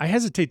I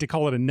hesitate to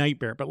call it a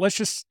nightmare, but let's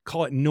just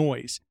call it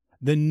noise.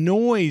 The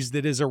noise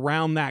that is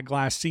around that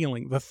glass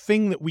ceiling, the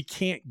thing that we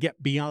can't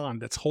get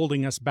beyond that's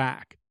holding us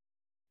back,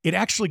 it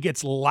actually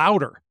gets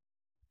louder.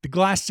 The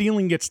glass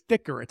ceiling gets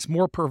thicker. It's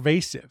more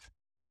pervasive.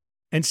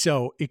 And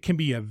so it can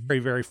be a very,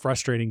 very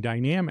frustrating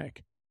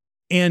dynamic.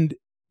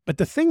 But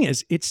the thing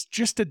is, it's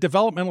just a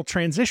developmental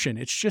transition.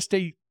 It's just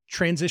a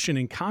transition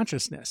in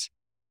consciousness.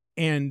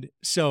 And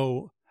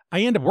so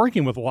I end up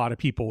working with a lot of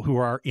people who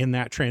are in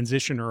that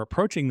transition or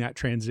approaching that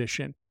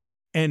transition.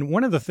 And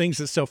one of the things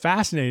that's so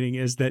fascinating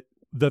is that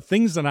the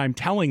things that I'm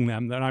telling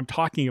them, that I'm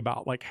talking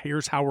about, like,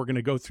 here's how we're going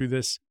to go through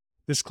this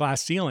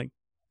glass ceiling,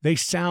 they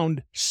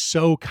sound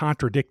so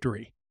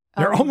contradictory.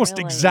 They're almost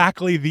really?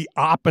 Exactly the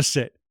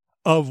opposite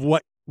of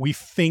what we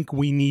think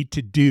we need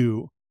to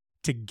do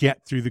to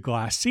get through the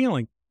glass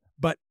ceiling.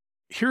 But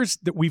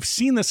we've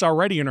seen this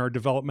already in our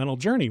developmental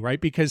journey, right?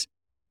 Because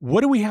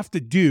what do we have to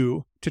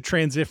do to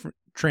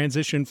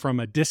transition from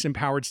a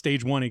disempowered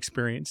stage 1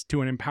 experience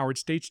to an empowered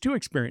stage 2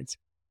 experience?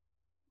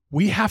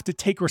 We have to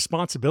take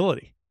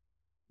responsibility.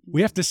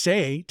 We have to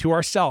say to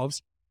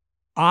ourselves,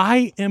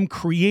 I am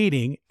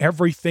creating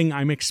everything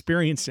I'm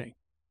experiencing.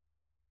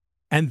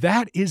 And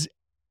that is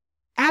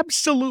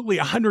absolutely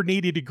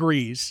 180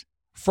 degrees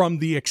from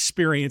the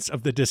experience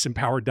of the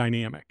disempowered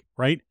dynamic,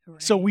 right?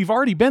 So we've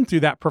already been through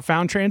that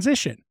profound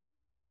transition.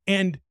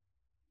 And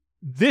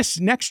this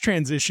next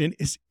transition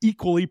is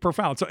equally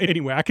profound. So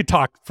anyway, I could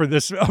talk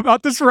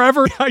about this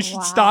forever. I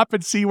should stop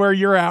and see where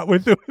you're at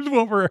with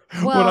what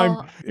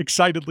I'm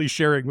excitedly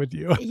sharing with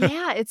you.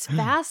 Yeah, it's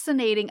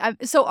fascinating.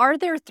 So are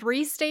there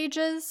 3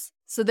 stages?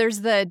 So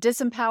there's the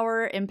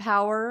disempower,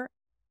 empower,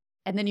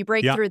 and then you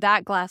break through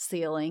that glass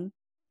ceiling.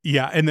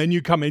 Yeah, and then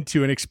you come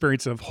into an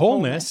experience of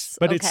wholeness,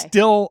 but it's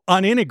still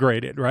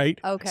unintegrated, right?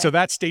 Okay. So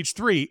that's stage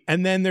 3.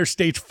 And then there's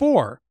stage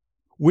 4,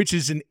 which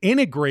is an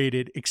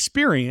integrated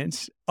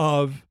experience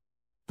of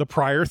the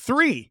prior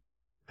 3.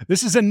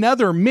 This is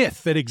another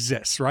myth that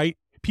exists, right?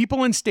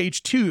 People in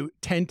stage 2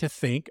 tend to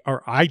think,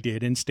 or I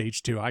did in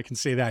stage 2, I can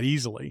say that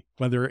easily.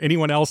 Whether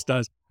anyone else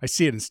does, I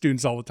see it in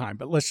students all the time,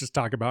 but let's just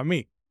talk about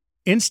me.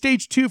 In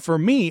stage 2, for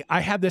me, I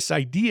had this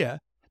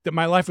idea that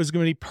my life was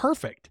going to be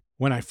perfect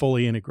when I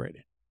fully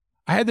integrated.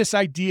 I had this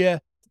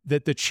idea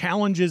that the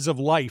challenges of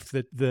life,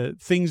 that the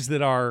things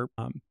that are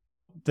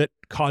that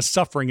cause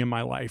suffering in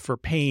my life or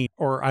pain,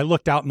 or I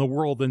looked out in the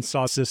world and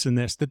saw this and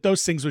this, that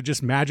those things would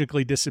just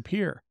magically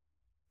disappear.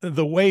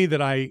 The way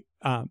that I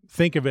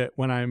think of it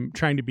when I'm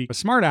trying to be a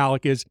smart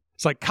aleck is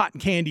it's like cotton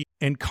candy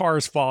and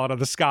cars fall out of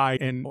the sky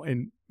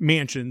and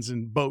mansions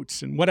and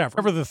boats and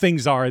whatever the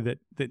things are that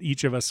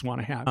each of us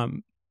want to have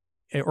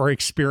or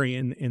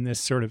experience in this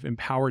sort of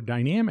empowered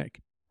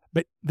dynamic.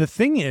 But the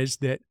thing is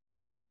that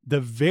the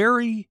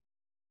very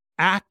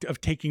act of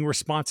taking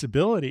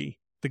responsibility,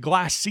 the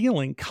glass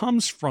ceiling,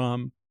 comes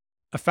from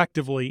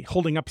effectively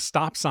holding up a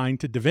stop sign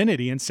to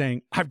divinity and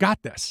saying, I've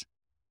got this.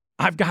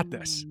 I've got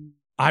this.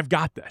 I've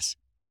got this.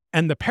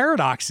 And the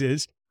paradox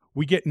is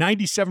we get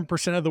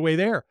 97% of the way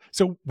there.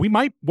 So we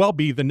might well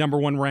be the number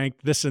 1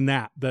 ranked this and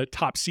that, the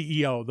top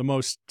CEO, the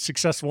most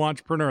successful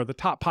entrepreneur, the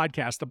top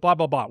podcast, the blah,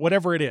 blah, blah,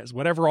 whatever it is,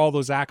 whatever all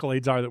those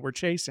accolades are that we're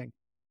chasing.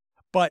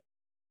 But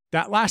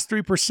that last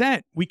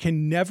 3% we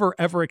can never,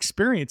 ever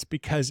experience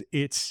because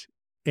it's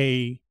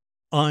a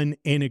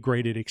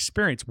unintegrated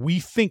experience.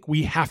 We think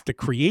we have to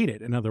create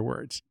it, in other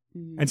words.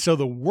 And so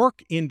the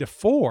work into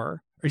 3,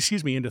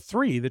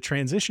 the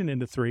transition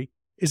into 3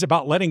 is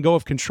about letting go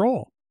of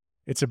control.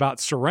 It's about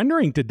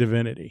surrendering to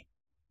divinity,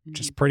 which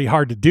is pretty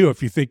hard to do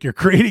if you think you're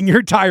creating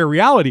your entire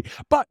reality.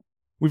 But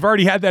we've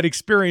already had that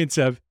experience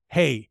of,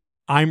 hey,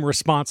 I'm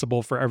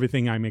responsible for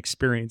everything I'm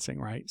experiencing,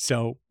 right?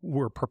 So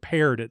we're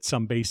prepared at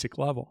some basic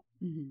level.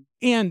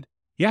 And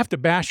you have to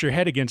bash your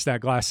head against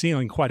that glass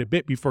ceiling quite a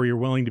bit before you're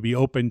willing to be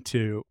open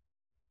to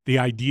the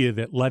idea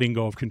that letting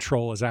go of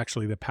control is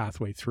actually the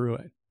pathway through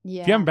it.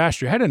 Yeah. If you haven't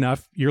bashed your head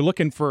enough, you're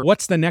looking for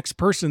what's the next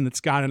person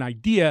that's got an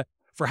idea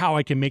for how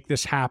I can make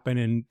this happen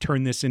and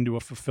turn this into a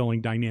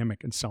fulfilling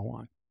dynamic and so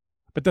on.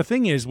 But the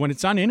thing is, when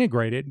it's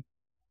unintegrated,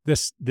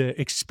 the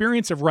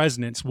experience of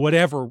resonance,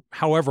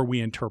 however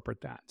we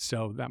interpret that.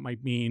 So that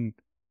might mean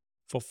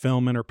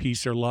fulfillment or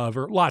peace or love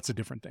or lots of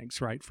different things,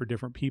 right, for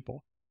different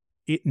people.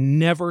 It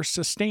never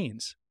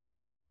sustains.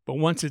 But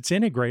once it's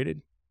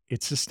integrated,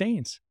 it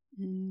sustains.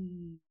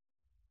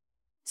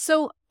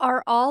 So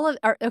so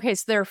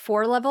there are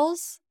 4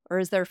 levels, or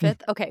is there a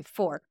 5th? Okay,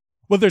 4.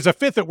 Well, there's a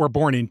 5th that we're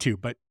born into,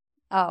 but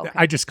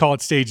I just call it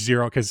stage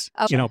 0 because,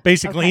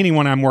 basically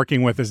anyone I'm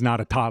working with is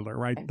not a toddler,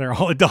 right? They're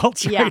all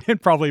adults, right?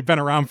 And probably been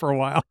around for a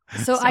while.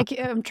 So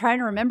I'm trying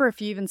to remember if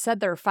you even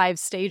said there were 5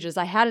 stages.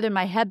 I had it in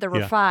my head there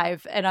were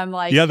 5, and I'm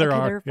like, there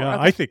are. Yeah,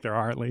 I think there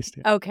are at least.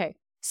 Yeah. Okay.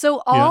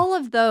 So all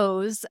of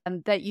those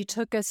that you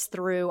took us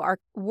through are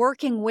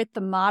working with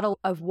the model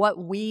of what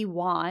we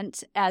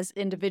want as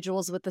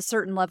individuals with a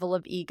certain level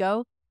of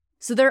ego.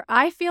 So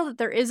I feel that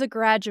there is a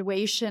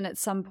graduation at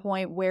some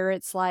point where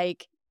it's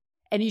like,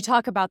 and you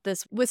talk about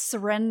this with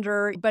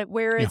surrender, but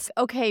where it's,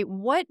 okay,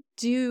 what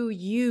do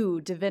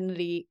you,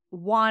 divinity,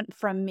 want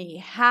from me?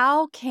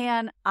 How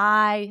can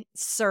I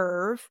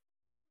serve?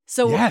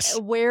 So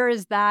where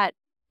is that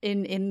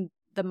in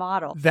the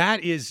model?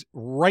 That is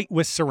right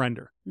with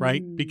surrender,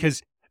 right?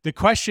 Because the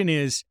question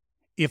is,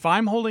 if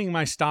I'm holding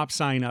my stop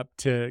sign up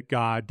to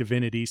God,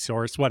 divinity,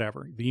 source,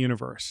 whatever, the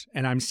universe,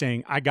 and I'm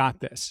saying, I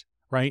got this,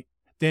 right?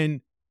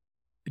 Then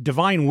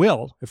divine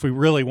will, if we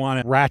really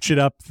want to ratchet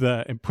up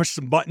and push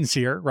some buttons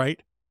here,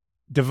 right?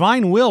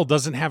 Divine will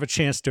doesn't have a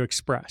chance to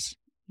express.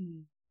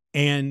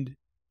 And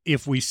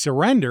if we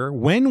surrender,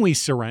 when we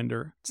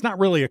surrender, it's not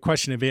really a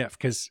question of if,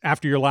 because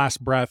after your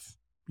last breath,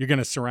 you're going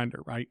to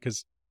surrender, right?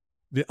 Because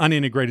the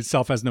unintegrated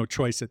self has no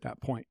choice at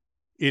that point.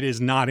 It is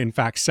not, in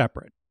fact,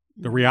 separate.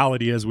 The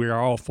reality is we are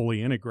all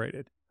fully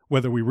integrated,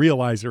 whether we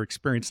realize or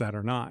experience that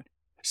or not.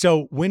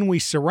 So when we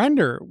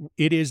surrender,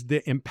 it is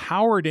the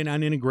empowered and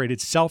unintegrated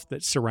self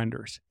that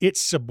surrenders. It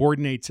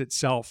subordinates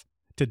itself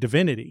to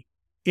divinity.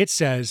 It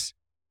says,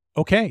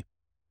 okay,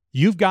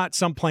 you've got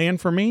some plan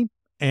for me,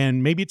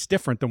 and maybe it's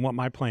different than what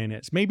my plan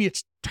is. Maybe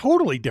it's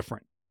totally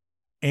different.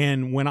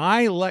 And when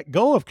I let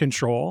go of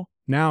control,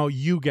 now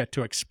you get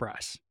to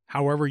express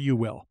however you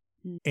will.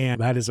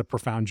 And that is a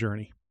profound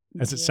journey,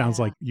 as it sounds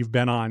Yeah. like you've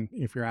been on.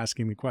 If you're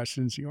asking me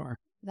questions, you are.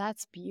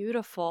 That's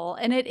beautiful.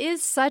 And it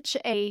is such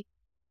a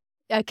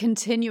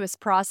continuous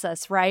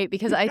process, right?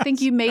 Because I think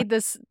Yes. you made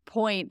this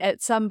point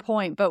at some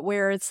point, but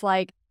where it's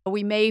like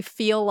we may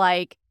feel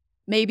like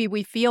maybe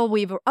we feel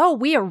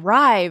we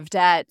arrived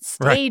at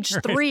Right, stage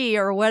right, 3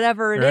 or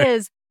whatever it right,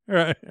 is.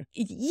 right.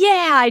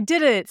 Yeah, I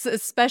did it.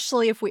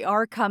 Especially if we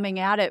are coming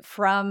at it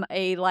from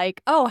a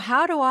like, oh,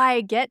 how do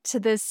I get to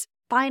this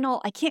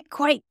final? I can't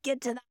quite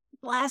get to that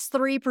last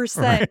 3%.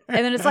 Right.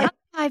 And then it's like,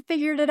 I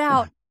figured it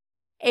out.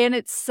 And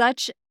it's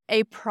such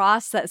a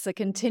process, a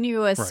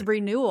continuous Right.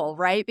 renewal,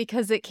 right?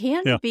 Because it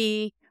can Yeah.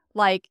 be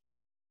like,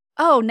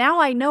 oh, now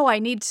I know I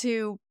need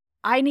to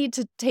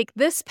take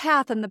this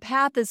path and the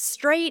path is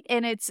straight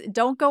and it's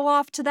don't go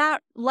off to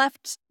that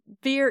left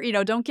veer,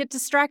 don't get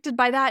distracted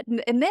by that.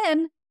 And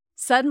then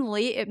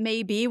suddenly it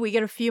may be we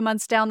get a few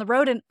months down the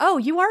road and oh,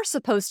 you are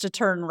supposed to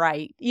turn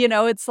right.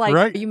 It's like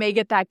Right. you may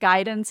get that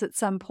guidance at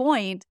some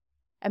point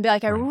and be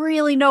like, I Right.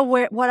 really know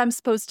what I'm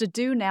supposed to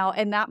do now.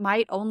 And that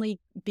might only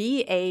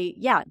be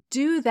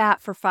do that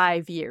for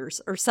 5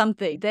 years or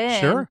something. Then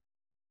Sure.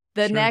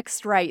 the Sure.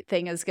 next right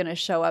thing is going to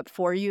show up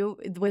for you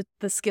with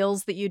the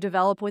skills that you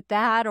develop with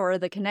that or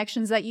the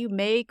connections that you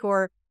make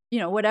or,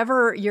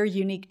 whatever your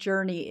unique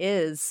journey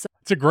is.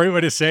 It's a great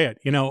way to say it.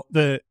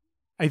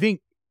 I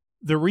think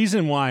the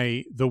reason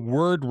why the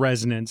word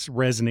resonance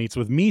resonates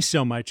with me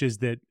so much is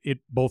that it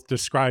both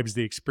describes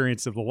the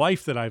experience of the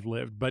life that I've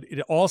lived, but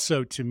it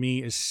also, to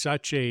me, is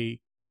such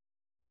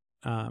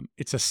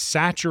it's a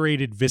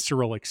saturated,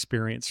 visceral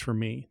experience for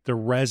me, the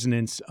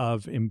resonance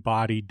of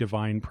embodied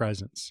divine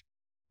presence.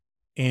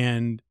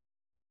 And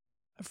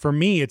for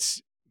me,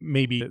 it's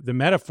maybe the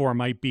metaphor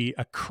might be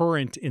a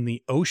current in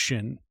the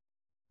ocean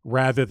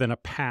rather than a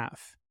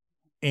path.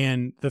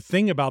 And the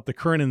thing about the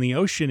current in the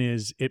ocean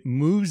is it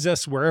moves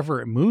us wherever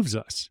it moves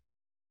us.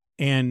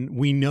 And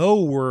we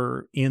know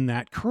we're in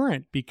that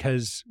current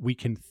because we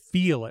can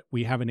feel it.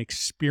 We have an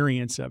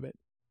experience of it.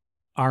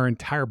 Our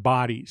entire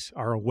bodies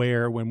are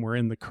aware when we're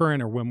in the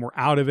current or when we're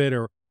out of it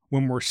or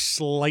when we're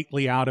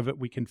slightly out of it,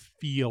 we can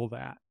feel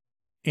that.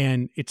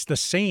 And it's the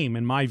same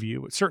in my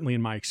view, certainly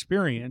in my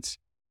experience,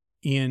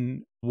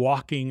 in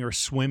walking or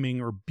swimming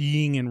or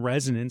being in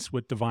resonance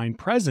with divine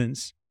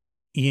presence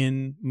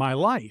in my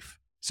life.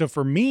 So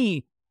for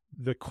me,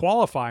 the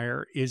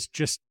qualifier is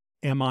just,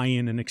 am I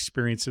in an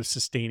experience of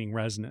sustaining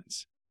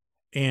resonance?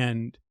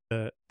 And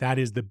that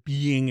is the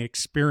being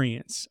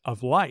experience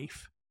of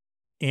life.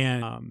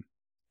 And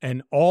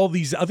all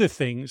these other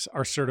things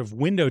are sort of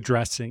window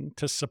dressing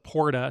to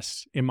support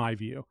us, in my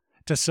view,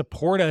 to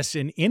support us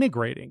in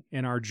integrating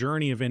in our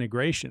journey of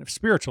integration, of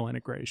spiritual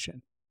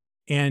integration.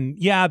 And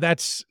yeah,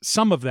 that's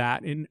some of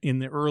that in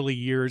the early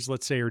years,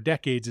 let's say, or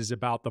decades, is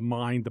about the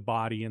mind, the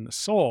body, and the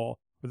soul,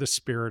 or the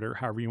spirit, or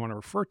however you want to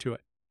refer to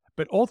it.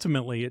 But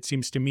ultimately, it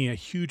seems to me a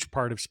huge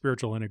part of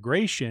spiritual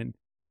integration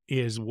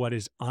is what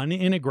is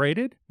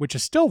unintegrated, which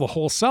is still the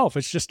whole self.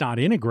 It's just not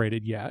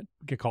integrated yet.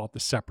 We could call it the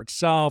separate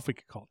self. We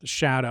could call it the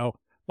shadow,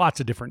 lots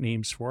of different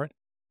names for it.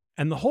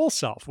 And the whole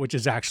self, which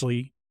has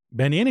actually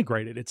been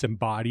integrated. It's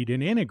embodied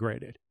and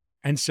integrated.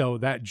 And so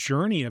that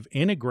journey of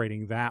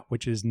integrating that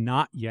which is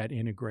not yet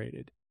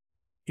integrated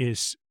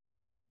is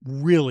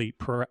really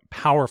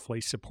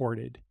powerfully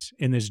supported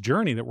in this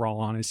journey that we're all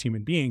on as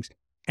human beings.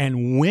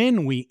 And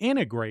when we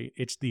integrate,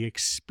 it's the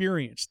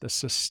experience, the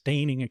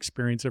sustaining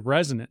experience of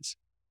resonance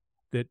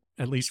that,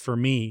 at least for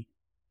me,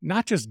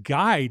 not just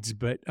guides,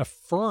 but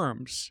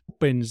affirms,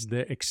 opens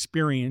the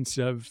experience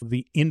of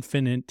the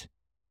infinite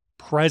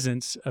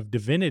presence of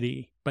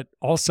divinity, but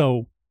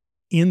also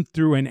in,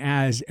 through, and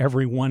as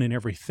everyone and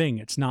everything.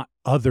 It's not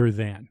other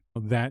than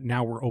that.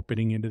 Now we're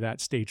opening into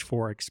that stage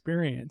 4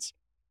 experience.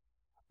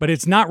 But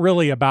it's not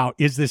really about,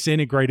 is this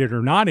integrated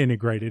or not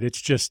integrated?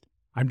 It's just,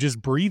 I'm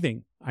just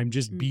breathing. I'm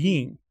just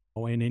being.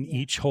 And in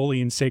each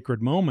holy and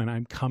sacred moment,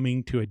 I'm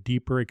coming to a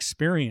deeper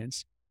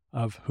experience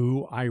of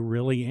who I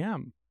really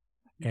am,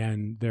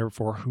 and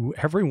therefore who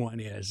everyone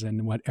is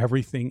and what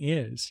everything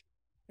is.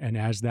 And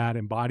as that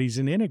embodies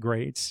and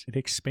integrates, it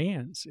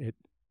expands, it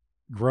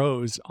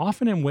grows,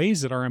 often in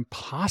ways that are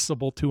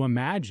impossible to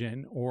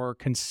imagine or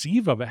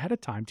conceive of ahead of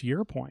time, to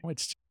your point.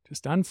 It's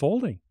just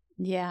unfolding.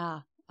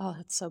 Yeah. Oh,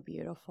 that's so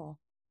beautiful.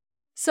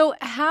 So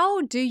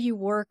how do you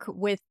work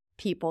with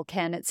people,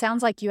 Ken? It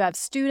sounds like you have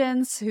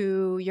students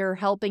who you're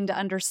helping to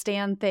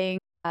understand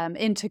things,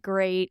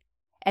 integrate.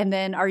 And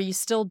then are you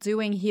still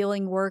doing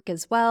healing work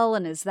as well?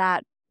 And is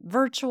that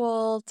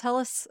virtual? Tell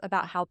us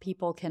about how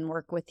people can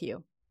work with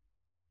you.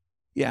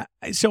 Yeah.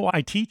 So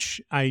I teach,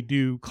 I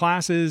do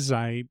classes,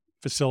 I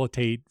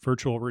facilitate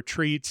virtual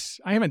retreats.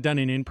 I haven't done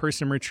an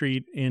in-person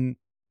retreat in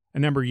a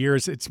number of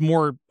years. It's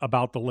more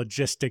about the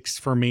logistics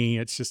for me.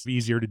 It's just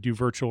easier to do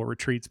virtual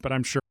retreats, but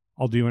I'm sure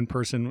I'll do in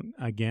person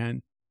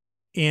again.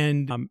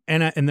 And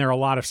there are a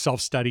lot of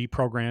self-study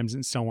programs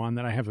and so on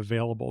that I have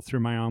available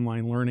through my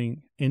online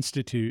learning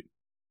institute.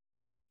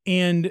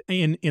 And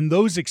in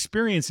those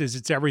experiences,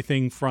 it's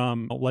everything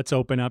from let's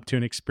open up to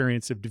an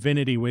experience of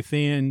divinity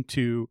within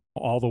to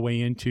all the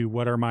way into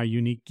what are my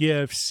unique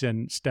gifts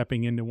and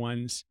stepping into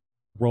one's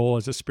role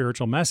as a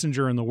spiritual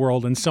messenger in the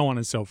world and so on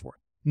and so forth.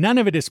 None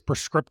of it is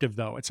prescriptive,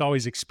 though. It's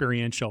always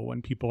experiential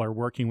when people are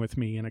working with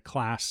me in a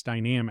class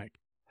dynamic.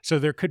 So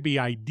there could be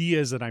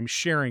ideas that I'm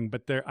sharing,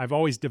 but I've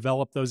always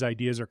developed those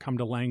ideas or come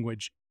to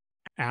language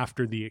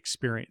after the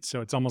experience.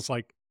 So it's almost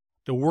like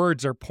the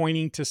words are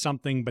pointing to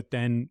something, but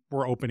then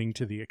we're opening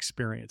to the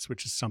experience,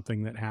 which is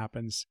something that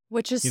happens,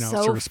 which is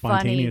so sort of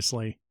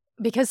spontaneously. Funny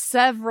because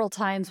several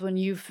times when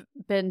you've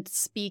been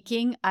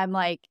speaking, I'm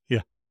like,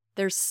 yeah,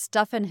 there's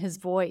stuff in his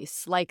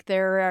voice. Like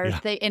there are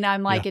and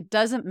I'm like, it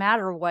doesn't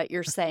matter what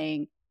you're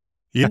saying.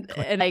 Yeah.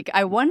 And like,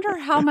 I wonder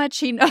how much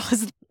he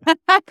knows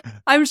that.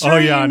 I'm sure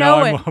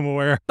I'm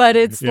aware. But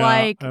it's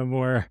like, I'm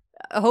aware.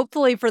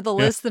 Hopefully for the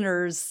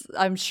listeners,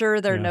 I'm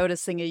sure they're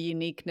noticing a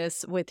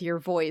uniqueness with your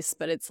voice,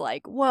 but it's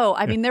like, whoa.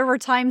 I mean, there were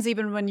times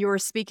even when you were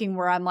speaking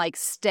where I'm like,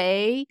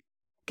 stay,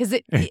 because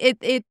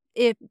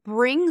it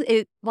brings,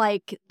 it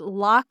like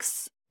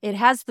locks, it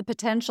has the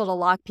potential to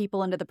lock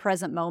people into the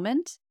present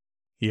moment.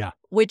 Yeah.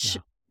 Which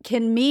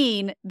can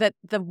mean that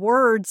the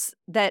words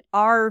that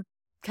are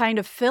kind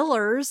of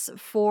fillers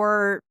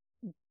for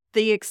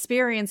the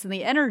experience and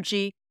the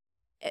energy,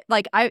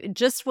 like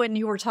when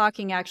you were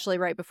talking actually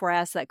right before I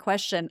asked that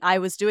question, I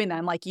was doing that.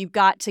 I'm like, you've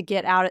got to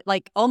get out,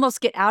 like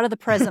almost get out of the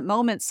present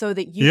moment so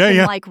that you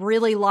can like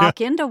really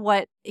lock into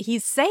what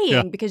he's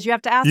saying because you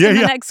have to ask him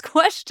the next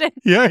question.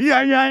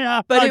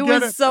 Yeah. But it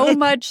was so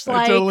much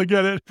like I totally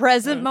get it.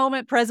 Present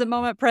moment, present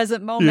moment,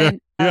 present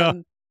moment.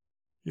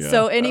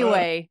 So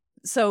anyway,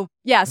 so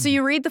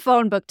you read the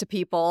phone book to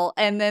people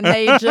and then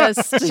they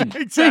just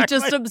they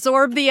just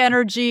absorb the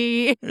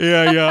energy.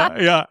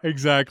 Yeah,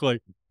 exactly.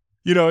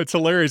 It's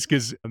hilarious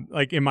because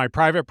like in my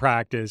private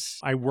practice,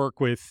 I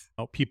work with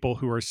people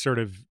who are sort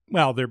of,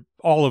 they're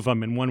all of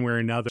them in one way or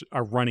another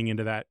are running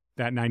into that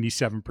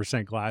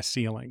 97% glass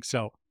ceiling.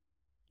 So,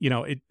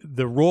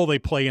 the role they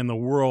play in the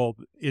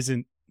world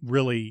isn't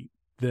really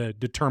the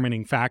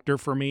determining factor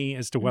for me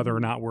as to whether or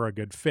not we're a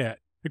good fit.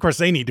 Of course,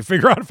 they need to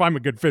figure out if I'm a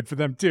good fit for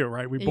them too,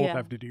 right? We both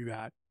have to do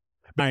that.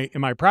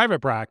 In my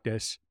private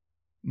practice,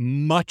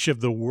 much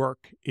of the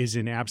work is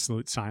in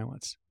absolute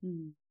silence.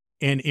 Mm.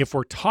 And if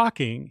we're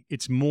talking,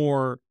 it's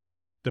more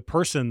the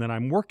person that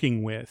I'm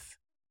working with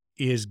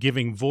is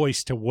giving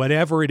voice to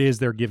whatever it is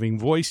they're giving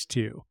voice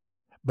to.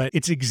 But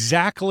it's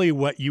exactly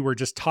what you were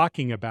just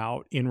talking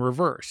about in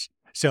reverse.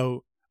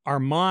 So our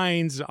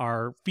minds,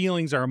 our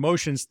feelings, our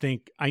emotions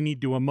think, I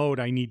need to emote,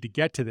 I need to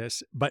get to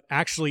this. But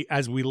actually,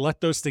 as we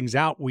let those things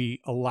out, we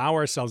allow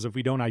ourselves, if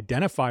we don't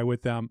identify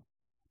with them,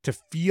 to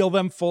feel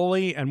them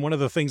fully. And one of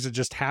the things that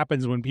just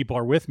happens when people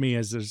are with me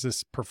is there's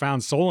this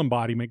profound soul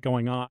embodiment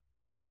going on.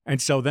 And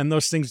so then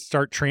those things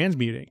start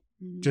transmuting.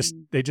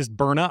 They just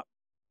burn up.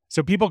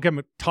 So people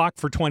can talk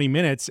for 20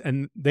 minutes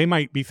and they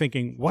might be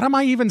thinking, what am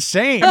I even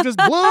saying? I'm just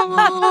blah,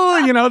 blah,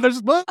 blah,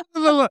 there's blah,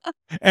 blah, blah.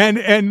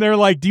 And they're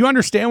like, do you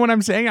understand what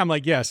I'm saying? I'm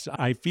like, yes,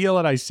 I feel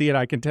it. I see it.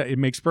 I can tell. It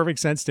makes perfect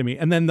sense to me.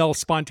 And then they'll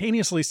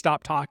spontaneously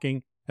stop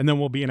talking and then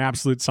we'll be in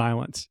absolute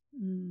silence.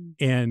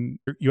 And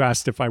you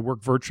asked if I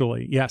work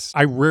virtually. Yes,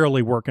 I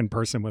rarely work in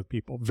person with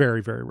people.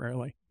 Very, very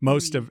rarely.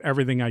 Most of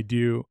everything I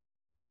do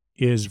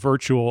is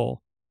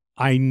virtual.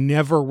 I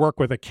never work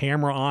with a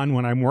camera on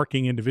when I'm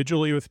working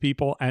individually with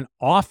people. And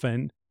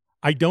often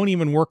I don't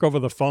even work over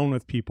the phone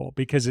with people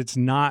because it's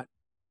not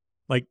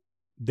like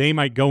they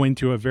might go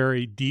into a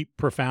very deep,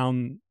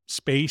 profound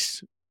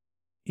space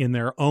in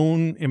their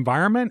own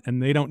environment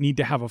and they don't need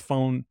to have a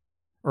phone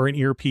or an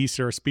earpiece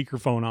or a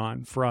speakerphone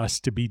on for us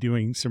to be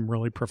doing some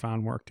really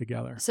profound work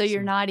together. So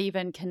you're not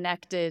even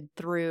connected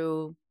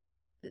through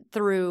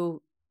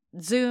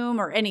Zoom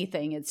or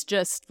anything. It's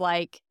just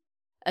like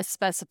a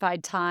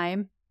specified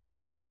time.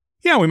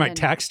 Yeah, we might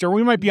text or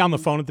we might be on the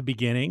phone at the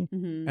beginning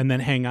and then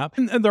hang up.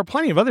 And there are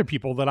plenty of other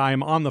people that I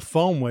am on the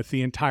phone with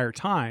the entire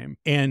time.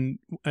 And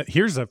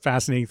here's a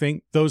fascinating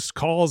thing. Those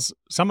calls,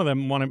 some of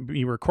them want to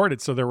be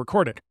recorded, so they're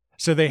recorded.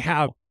 So they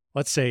have,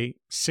 let's say,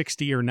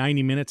 60 or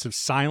 90 minutes of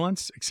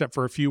silence, except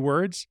for a few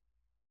words.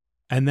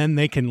 And then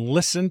they can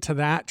listen to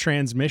that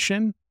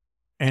transmission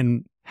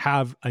and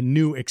have a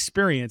new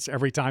experience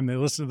every time they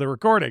listen to the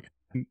recording.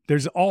 And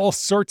there's all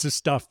sorts of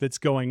stuff that's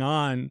going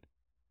on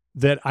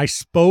that I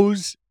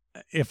suppose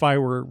if I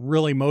were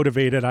really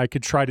motivated, I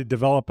could try to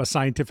develop a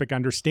scientific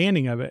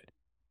understanding of it.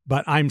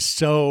 But I'm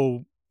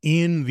so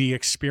in the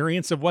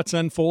experience of what's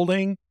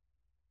unfolding,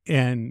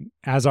 and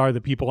as are the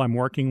people I'm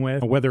working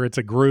with, whether it's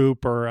a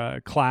group or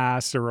a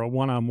class or a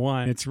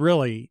one-on-one,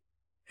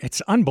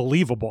 it's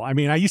unbelievable. I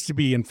mean, I used to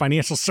be in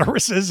financial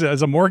services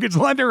as a mortgage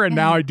lender, and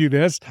now I do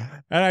this.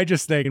 And I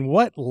just think,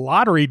 what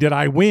lottery did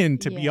I win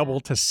to be able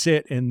to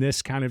sit in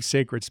this kind of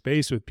sacred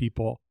space with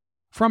people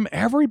from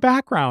every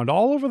background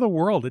all over the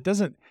world?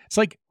 It's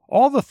like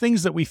all the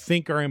things that we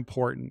think are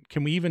important.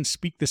 Can we even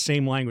speak the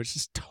same language?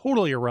 It's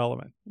totally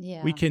irrelevant.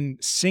 Yeah. We can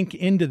sink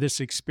into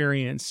this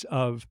experience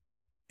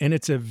and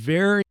it's a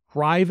very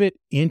private,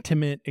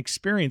 intimate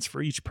experience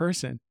for each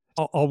person.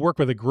 I'll work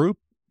with a group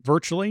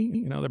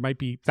virtually. There might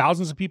be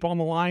thousands of people on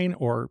the line,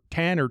 or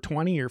 10 or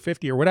 20 or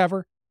 50 or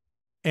whatever.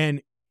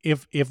 And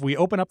if we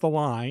open up the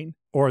line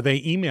or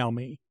they email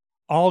me,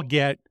 I'll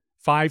get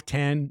 5,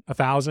 10,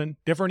 1,000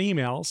 different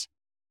emails.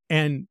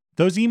 And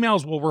those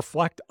emails will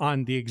reflect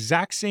on the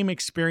exact same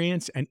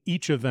experience, and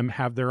each of them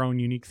have their own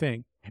unique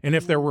thing. And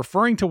if they're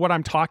referring to what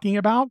I'm talking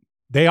about,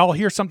 they all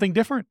hear something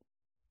different.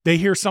 They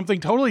hear something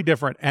totally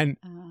different. And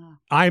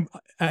I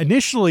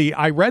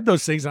read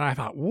those things and I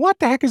thought, what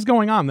the heck is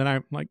going on? Then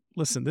I'm like,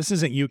 listen, this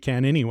isn't you,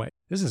 Ken, anyway.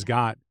 This is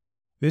God.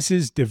 This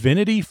is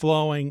divinity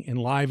flowing,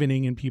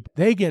 enlivening in people.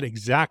 They get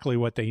exactly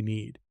what they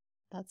need.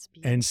 That's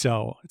beautiful. And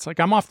so it's like,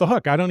 I'm off the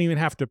hook. I don't even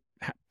have to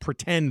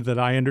pretend that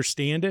I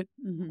understand it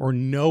or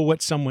know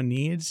what someone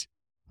needs.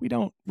 We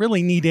don't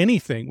really need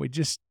anything. We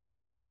just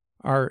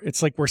are.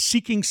 It's like we're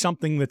seeking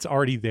something that's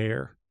already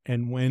there.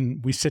 And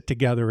when we sit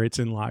together, it's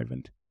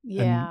enlivened.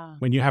 Yeah.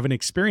 And when you have an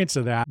experience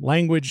of that,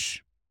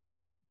 language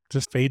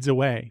just fades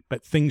away,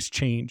 but things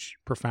change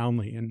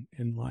profoundly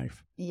in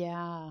life.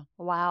 Yeah.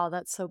 Wow.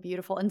 That's so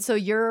beautiful. And so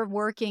you're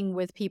working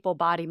with people,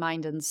 body,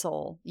 mind, and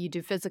soul. You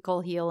do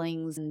physical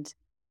healings and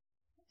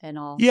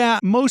all. Yeah.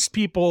 Most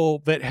people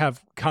that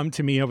have come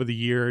to me over the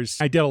years,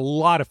 I did a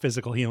lot of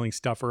physical healing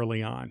stuff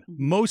early on.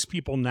 Most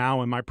people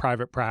now in my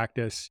private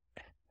practice,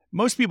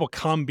 most people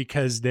come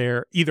because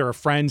they're either a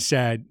friend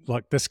said,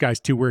 look, this guy's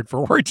too weird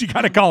for words. You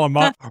got to call him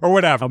up or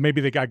whatever. Maybe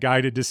they got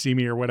guided to see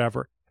me or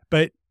whatever.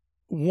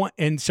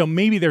 And so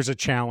maybe there's a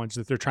challenge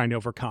that they're trying to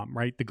overcome,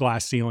 right? The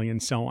glass ceiling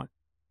and so on.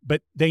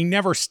 But they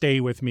never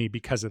stay with me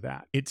because of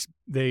that.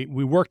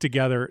 We work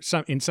together.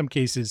 In some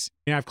cases,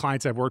 I have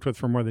clients I've worked with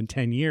for more than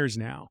 10 years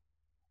now,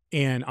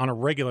 and on a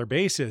regular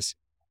basis.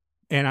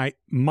 And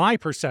my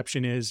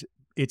perception is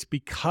it's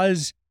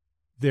because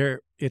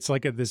it's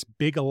like this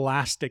big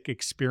elastic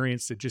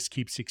experience that just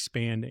keeps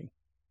expanding.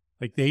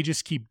 Like they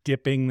just keep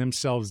dipping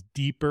themselves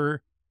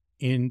deeper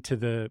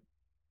into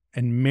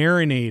and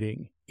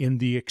marinating in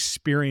the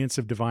experience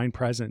of divine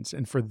presence.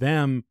 And for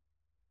them,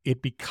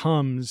 it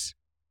becomes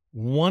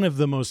one of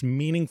the most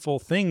meaningful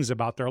things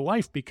about their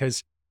life,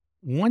 because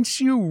once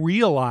you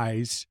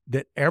realize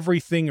that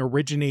everything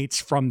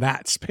originates from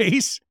that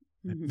space,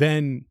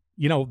 then,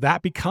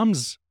 that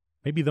becomes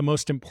maybe the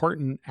most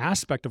important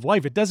aspect of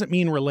life. It doesn't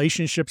mean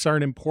relationships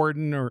aren't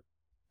important or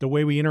the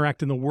way we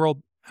interact in the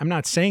world. I'm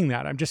not saying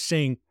that. I'm just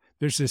saying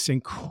there's this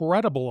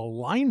incredible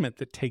alignment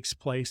that takes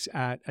place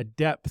at a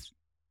depth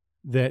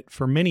that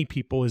for many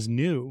people is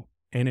new,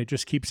 and it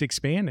just keeps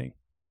expanding.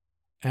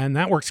 And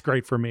that works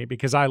great for me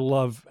because I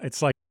love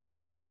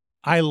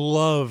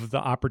the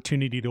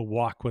opportunity to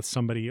walk with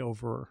somebody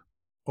over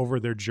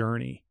their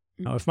journey.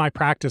 If my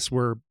practice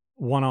were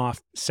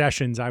one-off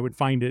sessions, I would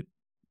find it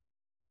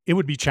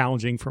would be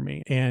challenging for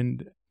me.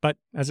 But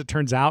as it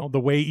turns out, the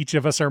way each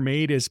of us are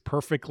made is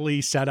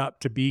perfectly set up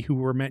to be who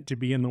we're meant to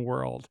be in the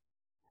world.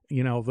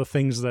 The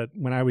things that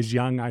when I was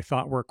young, I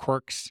thought were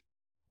quirks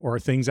or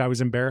things I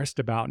was embarrassed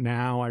about,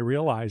 now I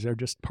realize are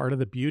just part of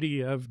the beauty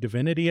of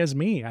divinity as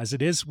me, as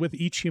it is with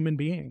each human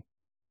being.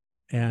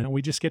 And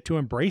we just get to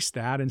embrace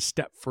that and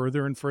step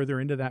further and further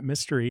into that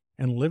mystery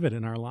and live it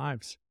in our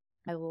lives.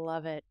 I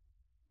love it.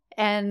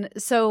 And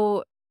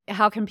so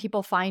how can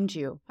people find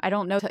you? I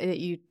don't know that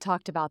you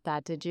talked about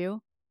that, did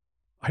you?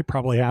 I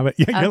probably haven't.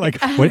 Yeah, you're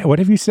like, what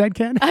have you said,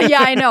 Ken?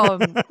 Yeah, I know.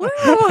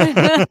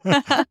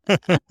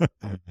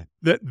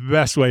 The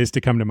best way is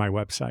to come to my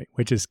website,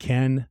 which is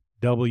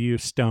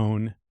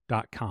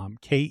kenwstone.com,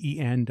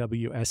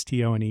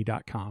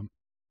 kenwstone.com.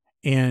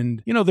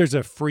 And, there's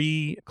a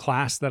free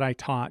class that I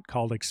taught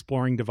called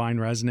Exploring Divine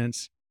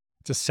Resonance.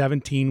 It's a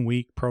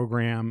 17-week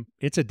program.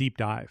 It's a deep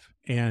dive,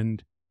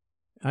 and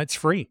it's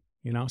free.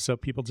 So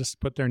people just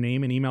put their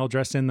name and email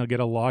address in. They'll get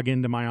a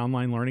login to my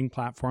online learning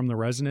platform, the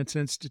Resonance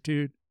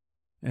Institute,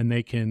 and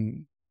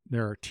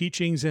there are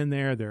teachings in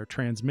there. There are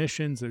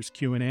transmissions. There's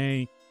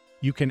Q&A.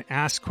 You can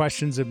ask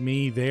questions of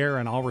me there,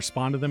 and I'll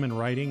respond to them in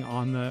writing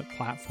on the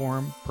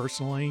platform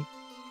personally.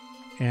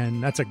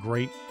 And that's a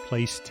great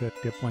place to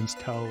dip one's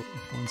toe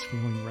if one's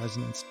feeling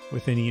resonance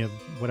with any of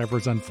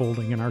whatever's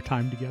unfolding in our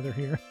time together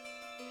here.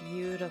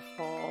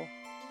 Beautiful.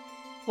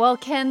 Well,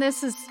 Ken,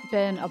 this has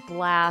been a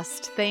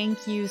blast.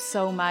 Thank you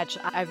so much.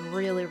 I've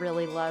really,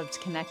 really loved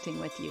connecting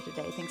with you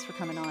today. Thanks for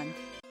coming on.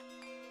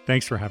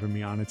 Thanks for having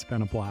me on. It's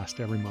been a blast,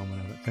 every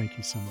moment of it. Thank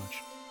you so much.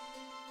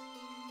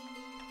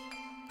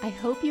 I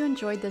hope you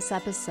enjoyed this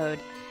episode.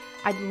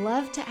 I'd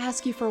love to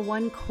ask you for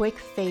one quick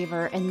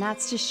favor, and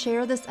that's to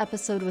share this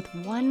episode with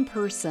one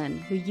person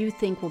who you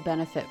think will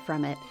benefit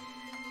from it.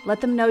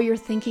 Let them know you're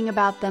thinking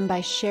about them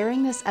by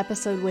sharing this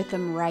episode with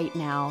them right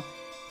now.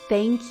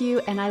 Thank you,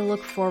 and I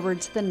look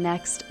forward to the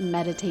next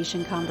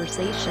meditation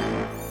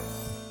conversation.